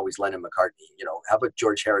album? It's always Lennon, McCartney. How about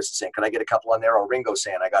George Harrison saying, can I get a couple on there? Or Ringo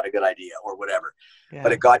saying, I got a good idea, or whatever. Yeah.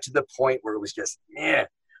 But it got to the point where it was just, yeah.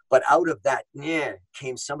 But out of that, yeah,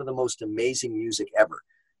 came some of the most amazing music ever.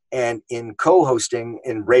 And in co-hosting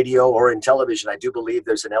in radio or in television, I do believe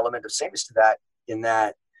there's an element of sameness to that, in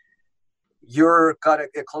that you're got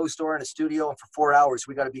a closed door in a studio, and for 4 hours,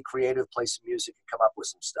 we got to be creative, play some music, and come up with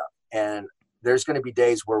some stuff. And there's going to be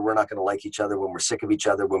days where we're not going to like each other, when we're sick of each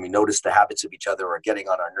other, when we notice the habits of each other are getting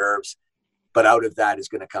on our nerves. But out of that is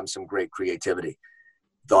going to come some great creativity.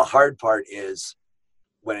 The hard part is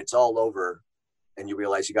when it's all over and you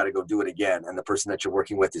realize you got to go do it again. And the person that you're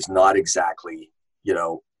working with is not exactly,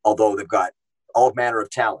 although they've got all manner of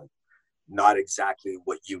talent, not exactly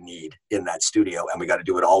what you need in that studio. And we got to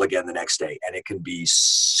do it all again the next day. And it can be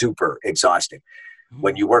super exhausting. Mm-hmm.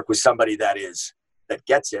 When you work with somebody that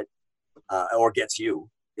gets it, or gets you,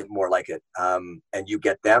 more like it, and you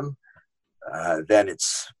get them, then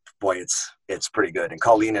it's pretty good. And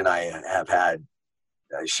Colleen and I have had,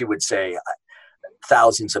 she would say,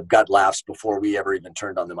 thousands of gut laughs before we ever even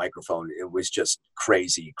turned on the microphone. It was just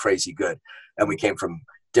crazy, crazy good. And we came from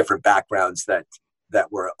different backgrounds that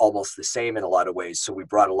that were almost the same in a lot of ways. So we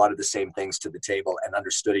brought a lot of the same things to the table and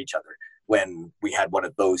understood each other when we had one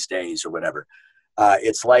of those days or whatever.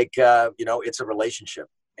 It's like, it's a relationship,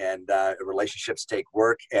 and relationships take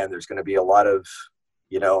work, and there's going to be a lot of,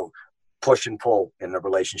 push and pull in a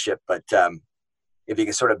relationship. But if you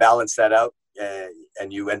can sort of balance that out,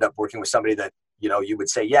 and you end up working with somebody that, you would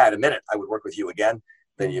say, yeah, in a minute, I would work with you again,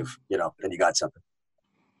 then you got something.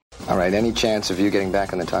 All right, any chance of you getting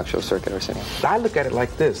back on the talk show circuit, Arsenio? I look at it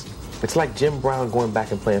like this. It's like Jim Brown going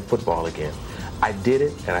back and playing football again. I did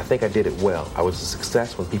it, and I think I did it well. I was a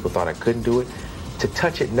success when people thought I couldn't do it. To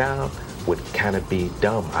touch it now would kind of be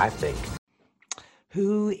dumb, I think.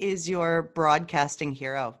 Who is your broadcasting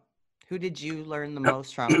hero? Who did you learn the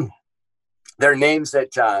most from? There are names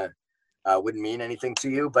that wouldn't mean anything to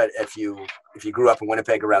you, but if you grew up in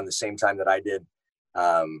Winnipeg around the same time that I did,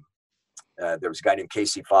 there was a guy named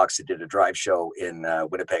Casey Fox that did a drive show in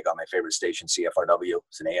Winnipeg on my favorite station, CFRW.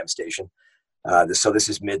 It's an AM station. So this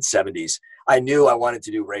is mid-'70s. I knew I wanted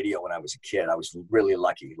to do radio when I was a kid. I was really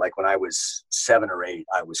lucky. Like when I was 7 or 8,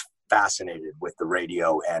 I was fascinated with the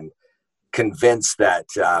radio and convinced that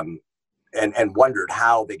and wondered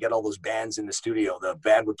how they get all those bands in the studio. The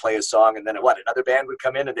band would play a song, and then another band would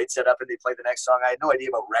come in and they'd set up and they'd play the next song. I had no idea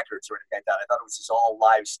about records or anything like that. I thought it was just all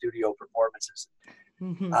live studio performances.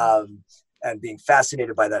 Mm-hmm. And being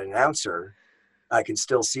fascinated by that announcer, I can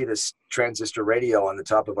still see this transistor radio on the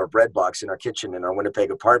top of our bread box in our kitchen in our Winnipeg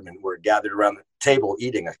apartment. We're gathered around the table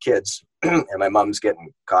eating as kids, and my mom's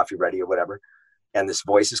getting coffee ready or whatever. And this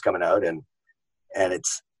voice is coming out, and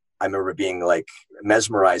I remember being like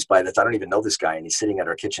mesmerized by this. I don't even know this guy, and he's sitting at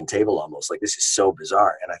our kitchen table almost. Like, this is so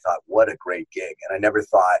bizarre. And I thought, what a great gig. And I never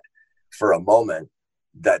thought for a moment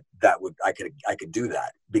that I could do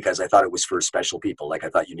that, because I thought it was for special people. Like, I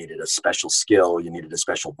thought you needed a special skill, you needed a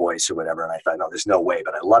special voice or whatever. And I thought, no, there's no way,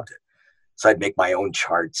 but I loved it. So I'd make my own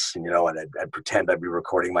charts, and I'd pretend I'd be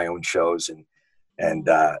recording my own shows.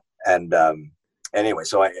 Anyway,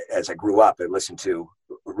 so as I grew up, I listened to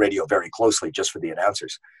radio very closely just for the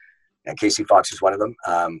announcers. And Casey Fox was one of them,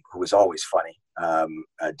 who was always funny.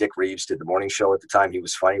 Dick Reeves did the morning show at the time. He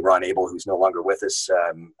was funny. Ron Abel, who's no longer with us,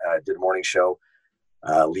 did a morning show.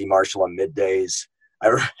 Lee Marshall on middays. I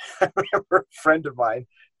remember a friend of mine,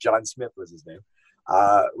 John Smith was his name.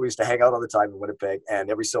 We used to hang out all the time in Winnipeg, and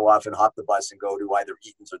every so often hop the bus and go to either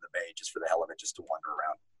Eaton's or the Bay, just for the hell of it, just to wander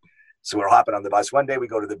around. So we're hopping on the bus. One day we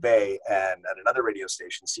go to the Bay, and at another radio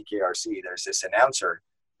station, CKRC, there's this announcer.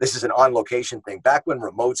 This is an on-location thing. Back when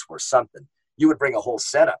remotes were something, you would bring a whole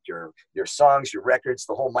setup, your songs, your records,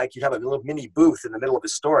 the whole mic. You'd have a little mini booth in the middle of the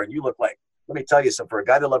store, and you look like, let me tell you something, for a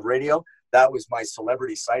guy that loved radio, that was my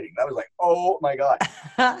celebrity sighting. That was like, oh my God.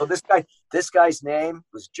 So this guy's name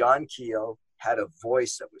was John Keogh, had a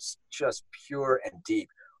voice that was just pure and deep,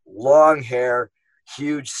 long hair,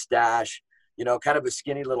 huge stash, kind of a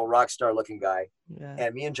skinny little rock star looking guy. Yeah.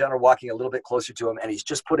 And me and John are walking a little bit closer to him, and he's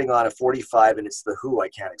just putting on a 45, and it's The Who, I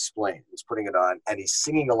Can't Explain. He's putting it on, and he's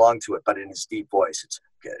singing along to it, but in his deep voice. It's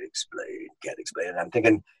can't explain. And I'm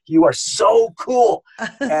thinking, you are so cool.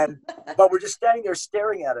 But we're just standing there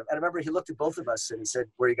staring at him. And I remember he looked at both of us and he said,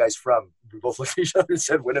 where are you guys from? We both looked at each other and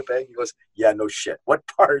said, Winnipeg. He goes, yeah, no shit. What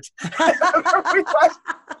part?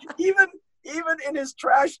 Even in his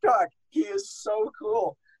trash talk, he is so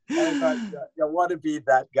cool. And I thought, I want to be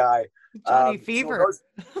that guy. Johnny Fever.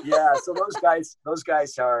 So those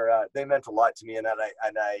guys are, they meant a lot to me. And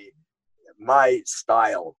my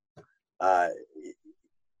style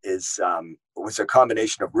was a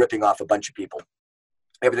combination of ripping off a bunch of people.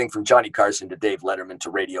 Everything from Johnny Carson to Dave Letterman to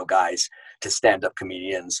radio guys to stand-up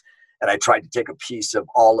comedians. And I tried to take a piece of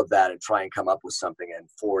all of that and try and come up with something. And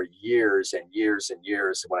for years and years and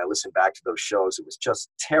years, when I listened back to those shows, it was just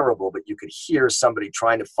terrible, but you could hear somebody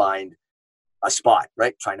trying to find a spot,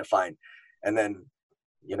 right? And then,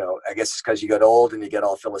 I guess it's because you get old and you get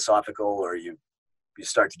all philosophical, or you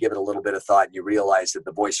start to give it a little bit of thought, and you realize that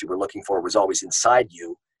the voice you were looking for was always inside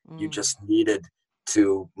you. You just needed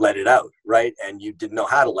to let it out, right? And you didn't know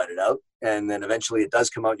how to let it out. And then eventually it does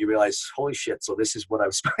come out, and you realize, holy shit, so this is what I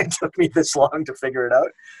was it took me this long to figure it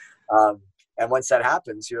out. And once that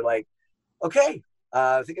happens, you're like, okay,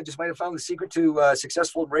 I think I just might have found the secret to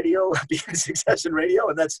successful radio, being a success in radio,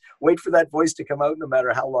 and that's wait for that voice to come out no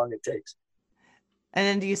matter how long it takes. And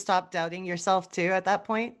then do you stop doubting yourself too at that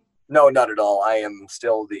point? No, not at all. I am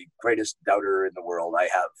still the greatest doubter in the world. I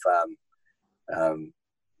have,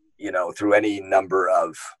 through any number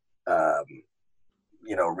of,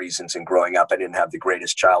 reasons in growing up, I didn't have the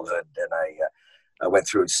greatest childhood, and I went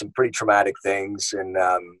through some pretty traumatic things, and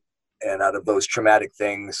out of those traumatic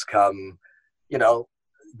things come,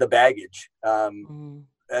 the baggage.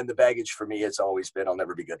 the baggage for me has always been, I'll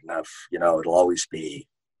never be good enough. You know, it'll always be,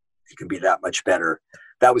 you can be that much better.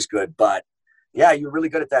 That was good. But yeah, you're really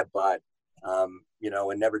good at that. But, you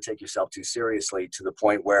know, and never take yourself too seriously to the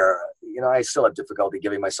point where, you know, I still have difficulty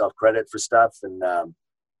giving myself credit for stuff. And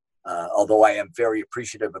although I am very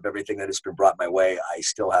appreciative of everything that has been brought my way, I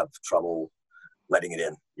still have trouble letting it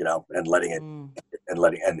in, you know, and letting it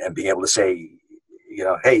and being able to say, you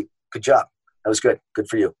know, hey, good job. That was good. Good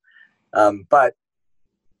for you. But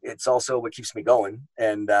it's also what keeps me going.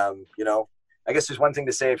 And, you know, I guess there's one thing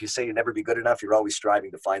to say, if you say you'll never be good enough, you're always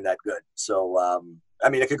striving to find that good. So, I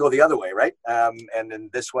mean, it could go the other way, right? And in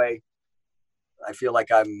this way, I feel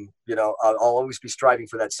like I'm, you know, I'll always be striving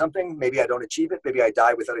for that something. Maybe I don't achieve it. Maybe I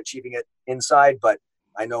die without achieving it inside. But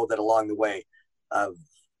I know that along the way, I've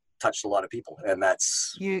touched a lot of people, and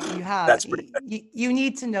that's that's pretty good. You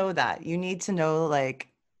need to know that. You need to know, like,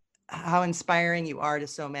 how inspiring you are to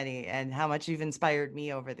so many, and how much you've inspired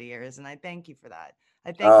me over the years. And I thank you for that.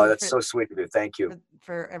 I thank you. That's so sweet of you. Thank you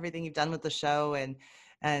for everything you've done with the show, and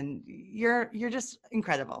you're just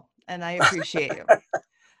incredible, and I appreciate you.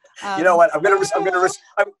 You know what? I'm gonna respond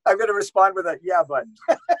with a yeah, but.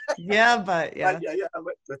 Yeah, but yeah.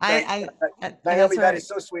 But Naomi, that is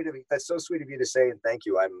so sweet of you. That's so sweet of you to say, and thank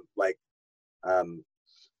you. I'm like,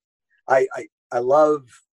 I love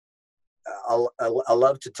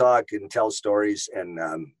to talk and tell stories, and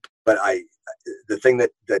but the thing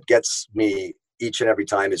that gets me each and every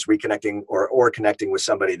time is reconnecting or connecting with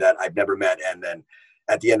somebody that I've never met, and then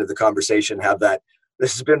at the end of the conversation have that,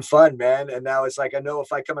 this has been fun, man. And now it's like, I know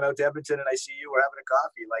if I come out to Edmonton and I see you, we're having a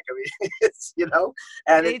coffee. Like, I mean, it's, you know,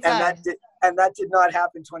 and that did not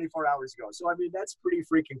happen 24 hours ago. So, I mean, that's pretty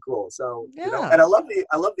freaking cool. So, yeah. You know, and I love the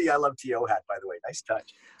I love TO hat, by the way. Nice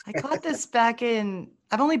touch. I got this back I've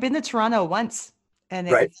only been to Toronto once, and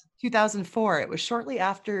it was 2004. It was shortly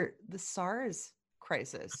after the SARS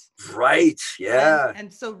crisis. Right. Yeah.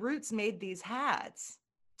 And so Roots made these hats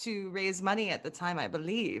to raise money at the time, I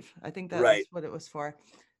believe. I think that was what it was for.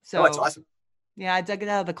 So that's awesome. Yeah, I dug it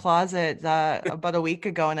out of the closet about a week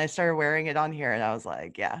ago, and I started wearing it on here, and I was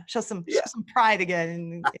like, yeah, show some pride again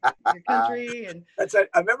in your country. And that's it.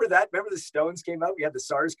 I remember that. Remember the Stones came out? We had the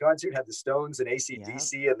SARS concert, had the Stones and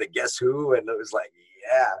AC/DC and the Guess Who, and it was like,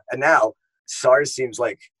 yeah. And now SARS seems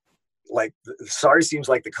like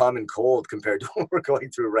the common cold compared to what we're going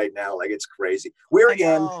through right now. Like, it's crazy. We're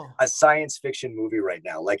in a science fiction movie right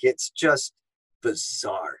now. Like, it's just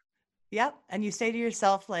bizarre. Yep. And you say to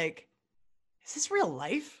yourself, like, is this real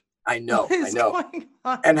life? I know.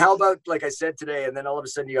 And how about, like I said today, and then all of a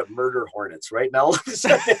sudden you have murder hornets, right? Now all of a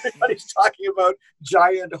sudden everybody's talking about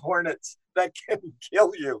giant hornets that can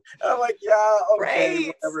kill you. And I'm like, yeah,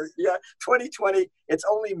 okay, whatever. Yeah, 2020, it's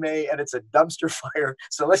only May and it's a dumpster fire.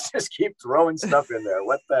 So let's just keep throwing stuff in there.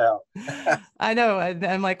 What the hell? I know. And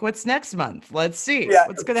I'm like, what's next month? Let's see.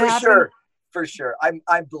 What's going to happen? For sure.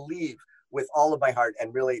 I believe with all of my heart,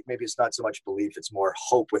 and really maybe it's not so much belief, it's more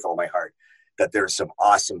hope with all my heart, that there's some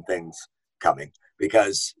awesome things coming,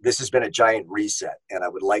 because this has been a giant reset. And I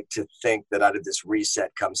would like to think that out of this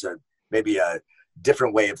reset comes maybe a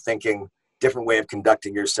different way of thinking, different way of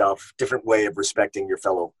conducting yourself, different way of respecting your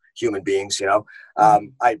fellow human beings. You know,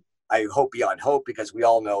 I hope beyond hope, because we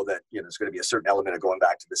all know that, you know, there's going to be a certain element of going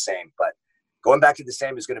back to the same, but going back to the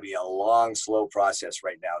same is going to be a long, slow process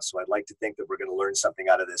right now. So I'd like to think that we're going to learn something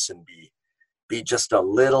out of this and be just a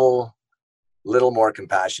little more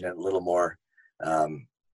compassionate, a little more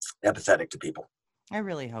empathetic to people. I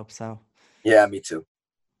really hope so. Yeah, me too.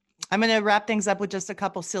 I'm going to wrap things up with just a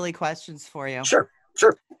couple silly questions for you. Sure.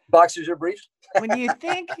 Boxers or briefs? When you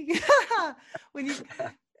think,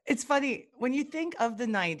 it's funny, when you think of the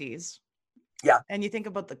 90s, and you think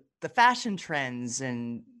about the fashion trends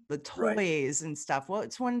and the toys and stuff,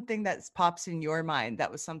 what's one thing that pops in your mind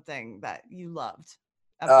that was something that you loved?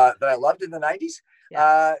 That I loved in the 90s?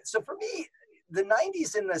 Yeah. So for me, the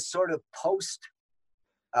 90s in the sort of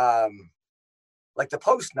like the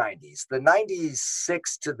post 90s, the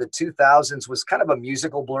 96 to the 2000s was kind of a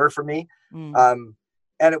musical blur for me.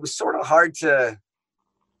 And it was sort of hard to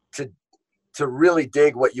really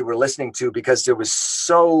dig what you were listening to, because there was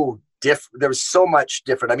so much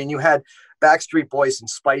different. I mean, you had Backstreet Boys and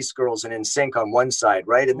Spice Girls and NSYNC on one side,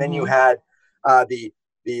 right? And then you had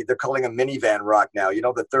they're calling them minivan rock now, you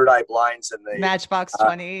know, the Third Eye Blinds and the Matchbox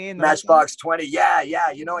 20 and Matchbox 20. Yeah.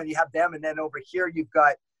 You know, and you have them. And then over here, you've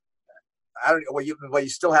got, I don't know, you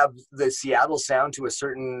still have the Seattle sound to a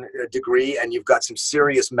certain degree, and you've got some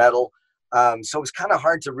serious metal. So it was kind of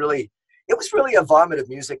hard to it was really a vomit of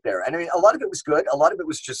music there. And I mean, a lot of it was good. A lot of it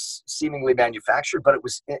was just seemingly manufactured, but it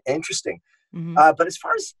was interesting. But as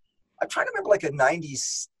far as, I'm trying to remember like a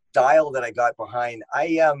 90s style that I got behind.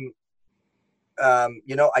 I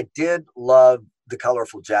did love the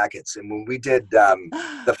colorful jackets. And when we did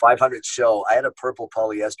the 500 show, I had a purple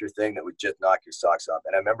polyester thing that would just knock your socks off.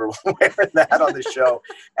 And I remember wearing that on the show.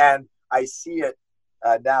 And I see it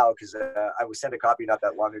now because I was sent a copy not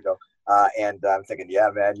that long ago. And I'm thinking, yeah,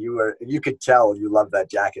 man, you could tell you love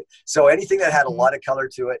that jacket. So anything that had a lot of color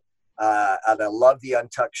to it. And I love the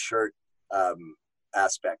untucked shirt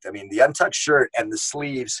aspect. I mean, the untucked shirt and the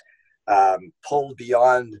sleeves pulled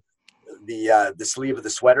beyond the sleeve of the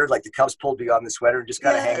sweater, like the cuffs pulled beyond the sweater and just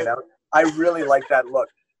kind of hanging out. I really like that look.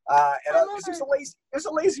 Because it's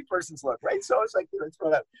a lazy person's look, right? So it's like, throw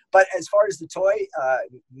that. But as far as the toy, the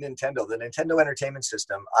Nintendo Entertainment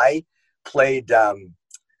System, I played The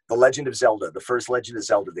Legend of Zelda, the first Legend of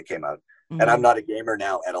Zelda that came out. Mm-hmm. And I'm not a gamer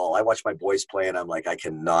now at all. I watch my boys play and I'm like, I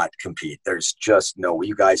cannot compete. There's just no,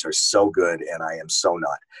 you guys are so good and I am so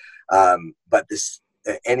not. But this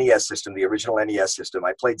NES system, the original NES system,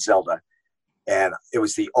 I played Zelda and it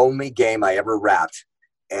was the only game I ever wrapped.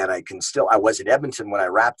 And I was in Edmonton when I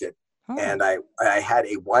wrapped it. Oh. And I had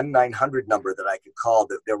a 1-900 number that I could call.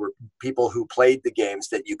 That there were people who played the games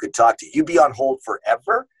that you could talk to. You'd be on hold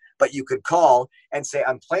forever, but you could call and say,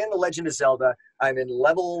 I'm playing The Legend of Zelda. I'm in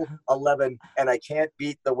level 11 and I can't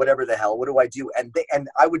beat the whatever the hell. What do I do? And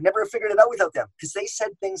I would never have figured it out without them because they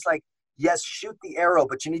said things like, yes, shoot the arrow,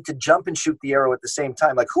 but you need to jump and shoot the arrow at the same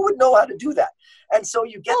time. Like, who would know how to do that? And so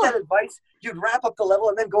you get that advice, you'd wrap up the level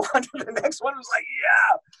and then go on to the next one. It was like,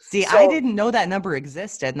 yeah. See, I didn't know that number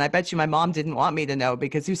existed. And I bet you my mom didn't want me to know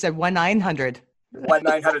because you said 1-900.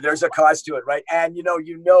 1-900, there's a cost to it, right? And you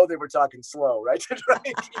know they were talking slow, right? To try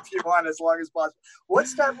and keep you on as long as possible.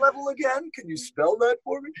 What's that level again? Can you spell that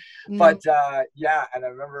for me? Mm. But yeah, and I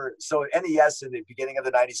remember, so NES in the beginning of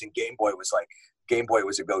the 90s and Game Boy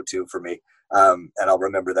was a go-to for me. And I'll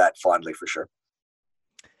remember that fondly for sure.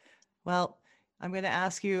 Well, I'm going to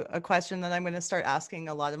ask you a question that I'm going to start asking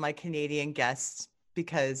a lot of my Canadian guests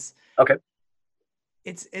because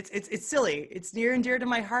it's silly. It's near and dear to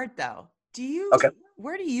my heart though.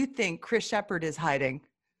 Where do you think Chris Shepherd is hiding?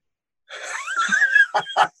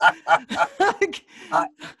 This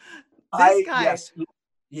guy. Yes.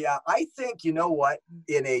 Yeah, I think, you know what,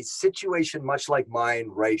 in a situation much like mine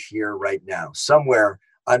right here, right now, somewhere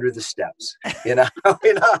under the steps, in a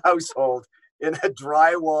household, in a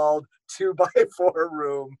drywalled 2x4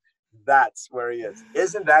 room, that's where he is.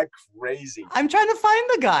 Isn't that crazy? I'm trying to find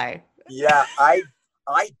the guy. Yeah, I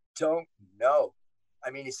don't know. I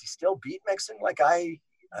mean, is he still beat mixing?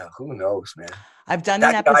 Who knows, man? I've done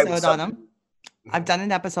an episode on him. I've done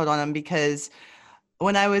an episode on him because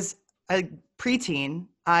when I was a preteen,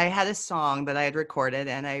 I had a song that I had recorded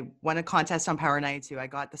and I won a contest on Power 92. I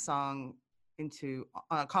got the song into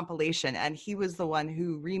a compilation and he was the one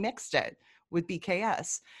who remixed it with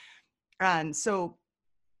BKS. And so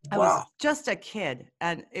I was just a kid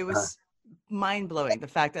and it was mind-blowing the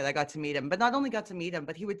fact that I got to meet him, but not only got to meet him,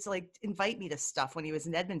 but he would invite me to stuff when he was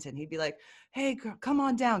in Edmonton. He'd be like, hey girl, come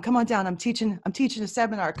on down. I'm teaching a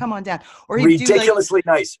seminar, come on down. Or he'd ridiculously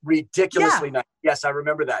nice. Yes, I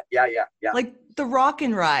remember that. Yeah. Like the Rock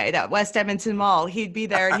and Ride at West Edmonton Mall. He'd be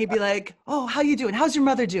there and he'd be like, oh, how you doing? How's your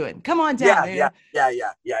mother doing? Come on down. Yeah,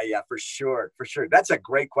 for sure. That's a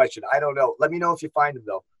great question. I don't know. Let me know if you find him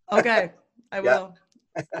though. Okay, I will.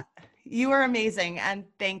 You are amazing, and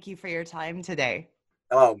thank you for your time today.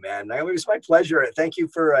 Oh man, it was my pleasure. Thank you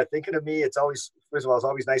for thinking of me. It's always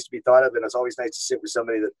nice to be thought of, and it's always nice to sit with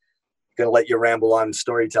somebody that's going to let you ramble on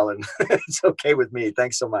storytelling. It's okay with me.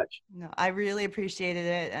 Thanks so much. No, I really appreciated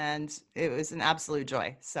it, and it was an absolute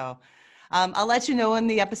joy. So I'll let you know when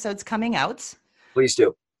the episode's coming out. Please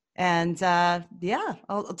do. And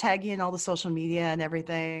I'll tag you in all the social media and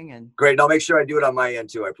everything. And great. And I'll make sure I do it on my end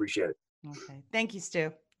too. I appreciate it. Okay. Thank you,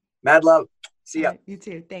 Stu. Mad love. See ya. Right, you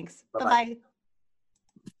too. Thanks. Bye-bye. Bye-bye.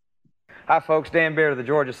 Hi, folks. Dan Beard of the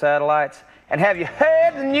Georgia Satellites. And have you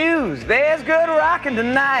heard the news? There's good rockin'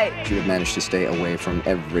 tonight. You have managed to stay away from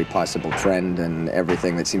every possible trend and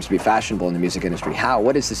everything that seems to be fashionable in the music industry. How?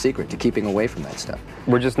 What is the secret to keeping away from that stuff?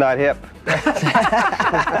 We're just not hip.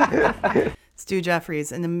 Stu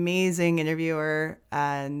Jeffries, an amazing interviewer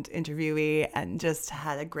and interviewee, and just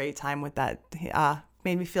had a great time with that.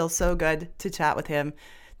 Made me feel so good to chat with him.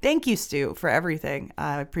 Thank you, Stu, for everything.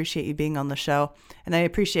 I appreciate you being on the show, and I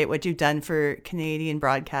appreciate what you've done for Canadian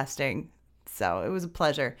broadcasting. So it was a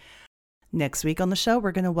pleasure. Next week on the show,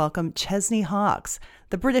 we're going to welcome Chesney Hawkes,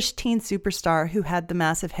 the British teen superstar who had the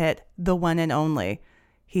massive hit, The One and Only.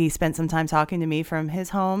 He spent some time talking to me from his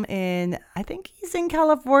home I think he's in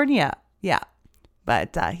California. Yeah.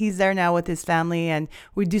 But he's there now with his family, and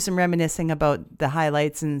we do some reminiscing about the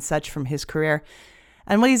highlights and such from his career.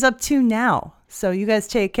 and what he's up to now. So you guys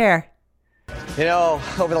take care. You know,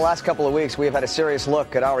 over the last couple of weeks, we have had a serious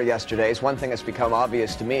look at our yesterdays. One thing that's become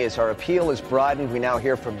obvious to me is our appeal is broadened. We now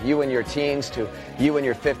hear from you in your teens to you in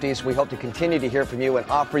your 50s. We hope to continue to hear from you and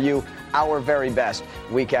offer you our very best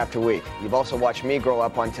week after week. You've also watched me grow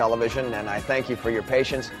up on television, and I thank you for your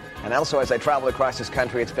patience. And also, as I travel across this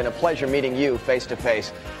country, it's been a pleasure meeting you face to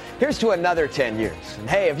face. Here's to another 10 years. And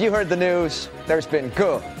hey, have you heard the news? There's been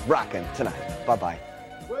good rockin' tonight. Bye-bye.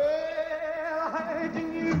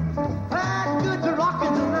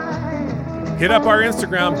 Hit up our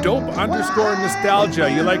Instagram,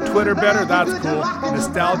 dope_nostalgia. You like Twitter better? That's cool.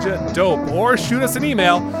 Nostalgia dope. Or shoot us an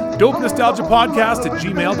email,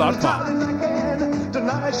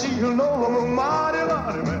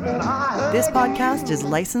 dopenostalgiapodcast@gmail.com. This podcast is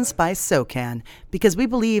licensed by SOCAN because we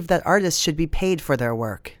believe that artists should be paid for their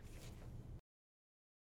work.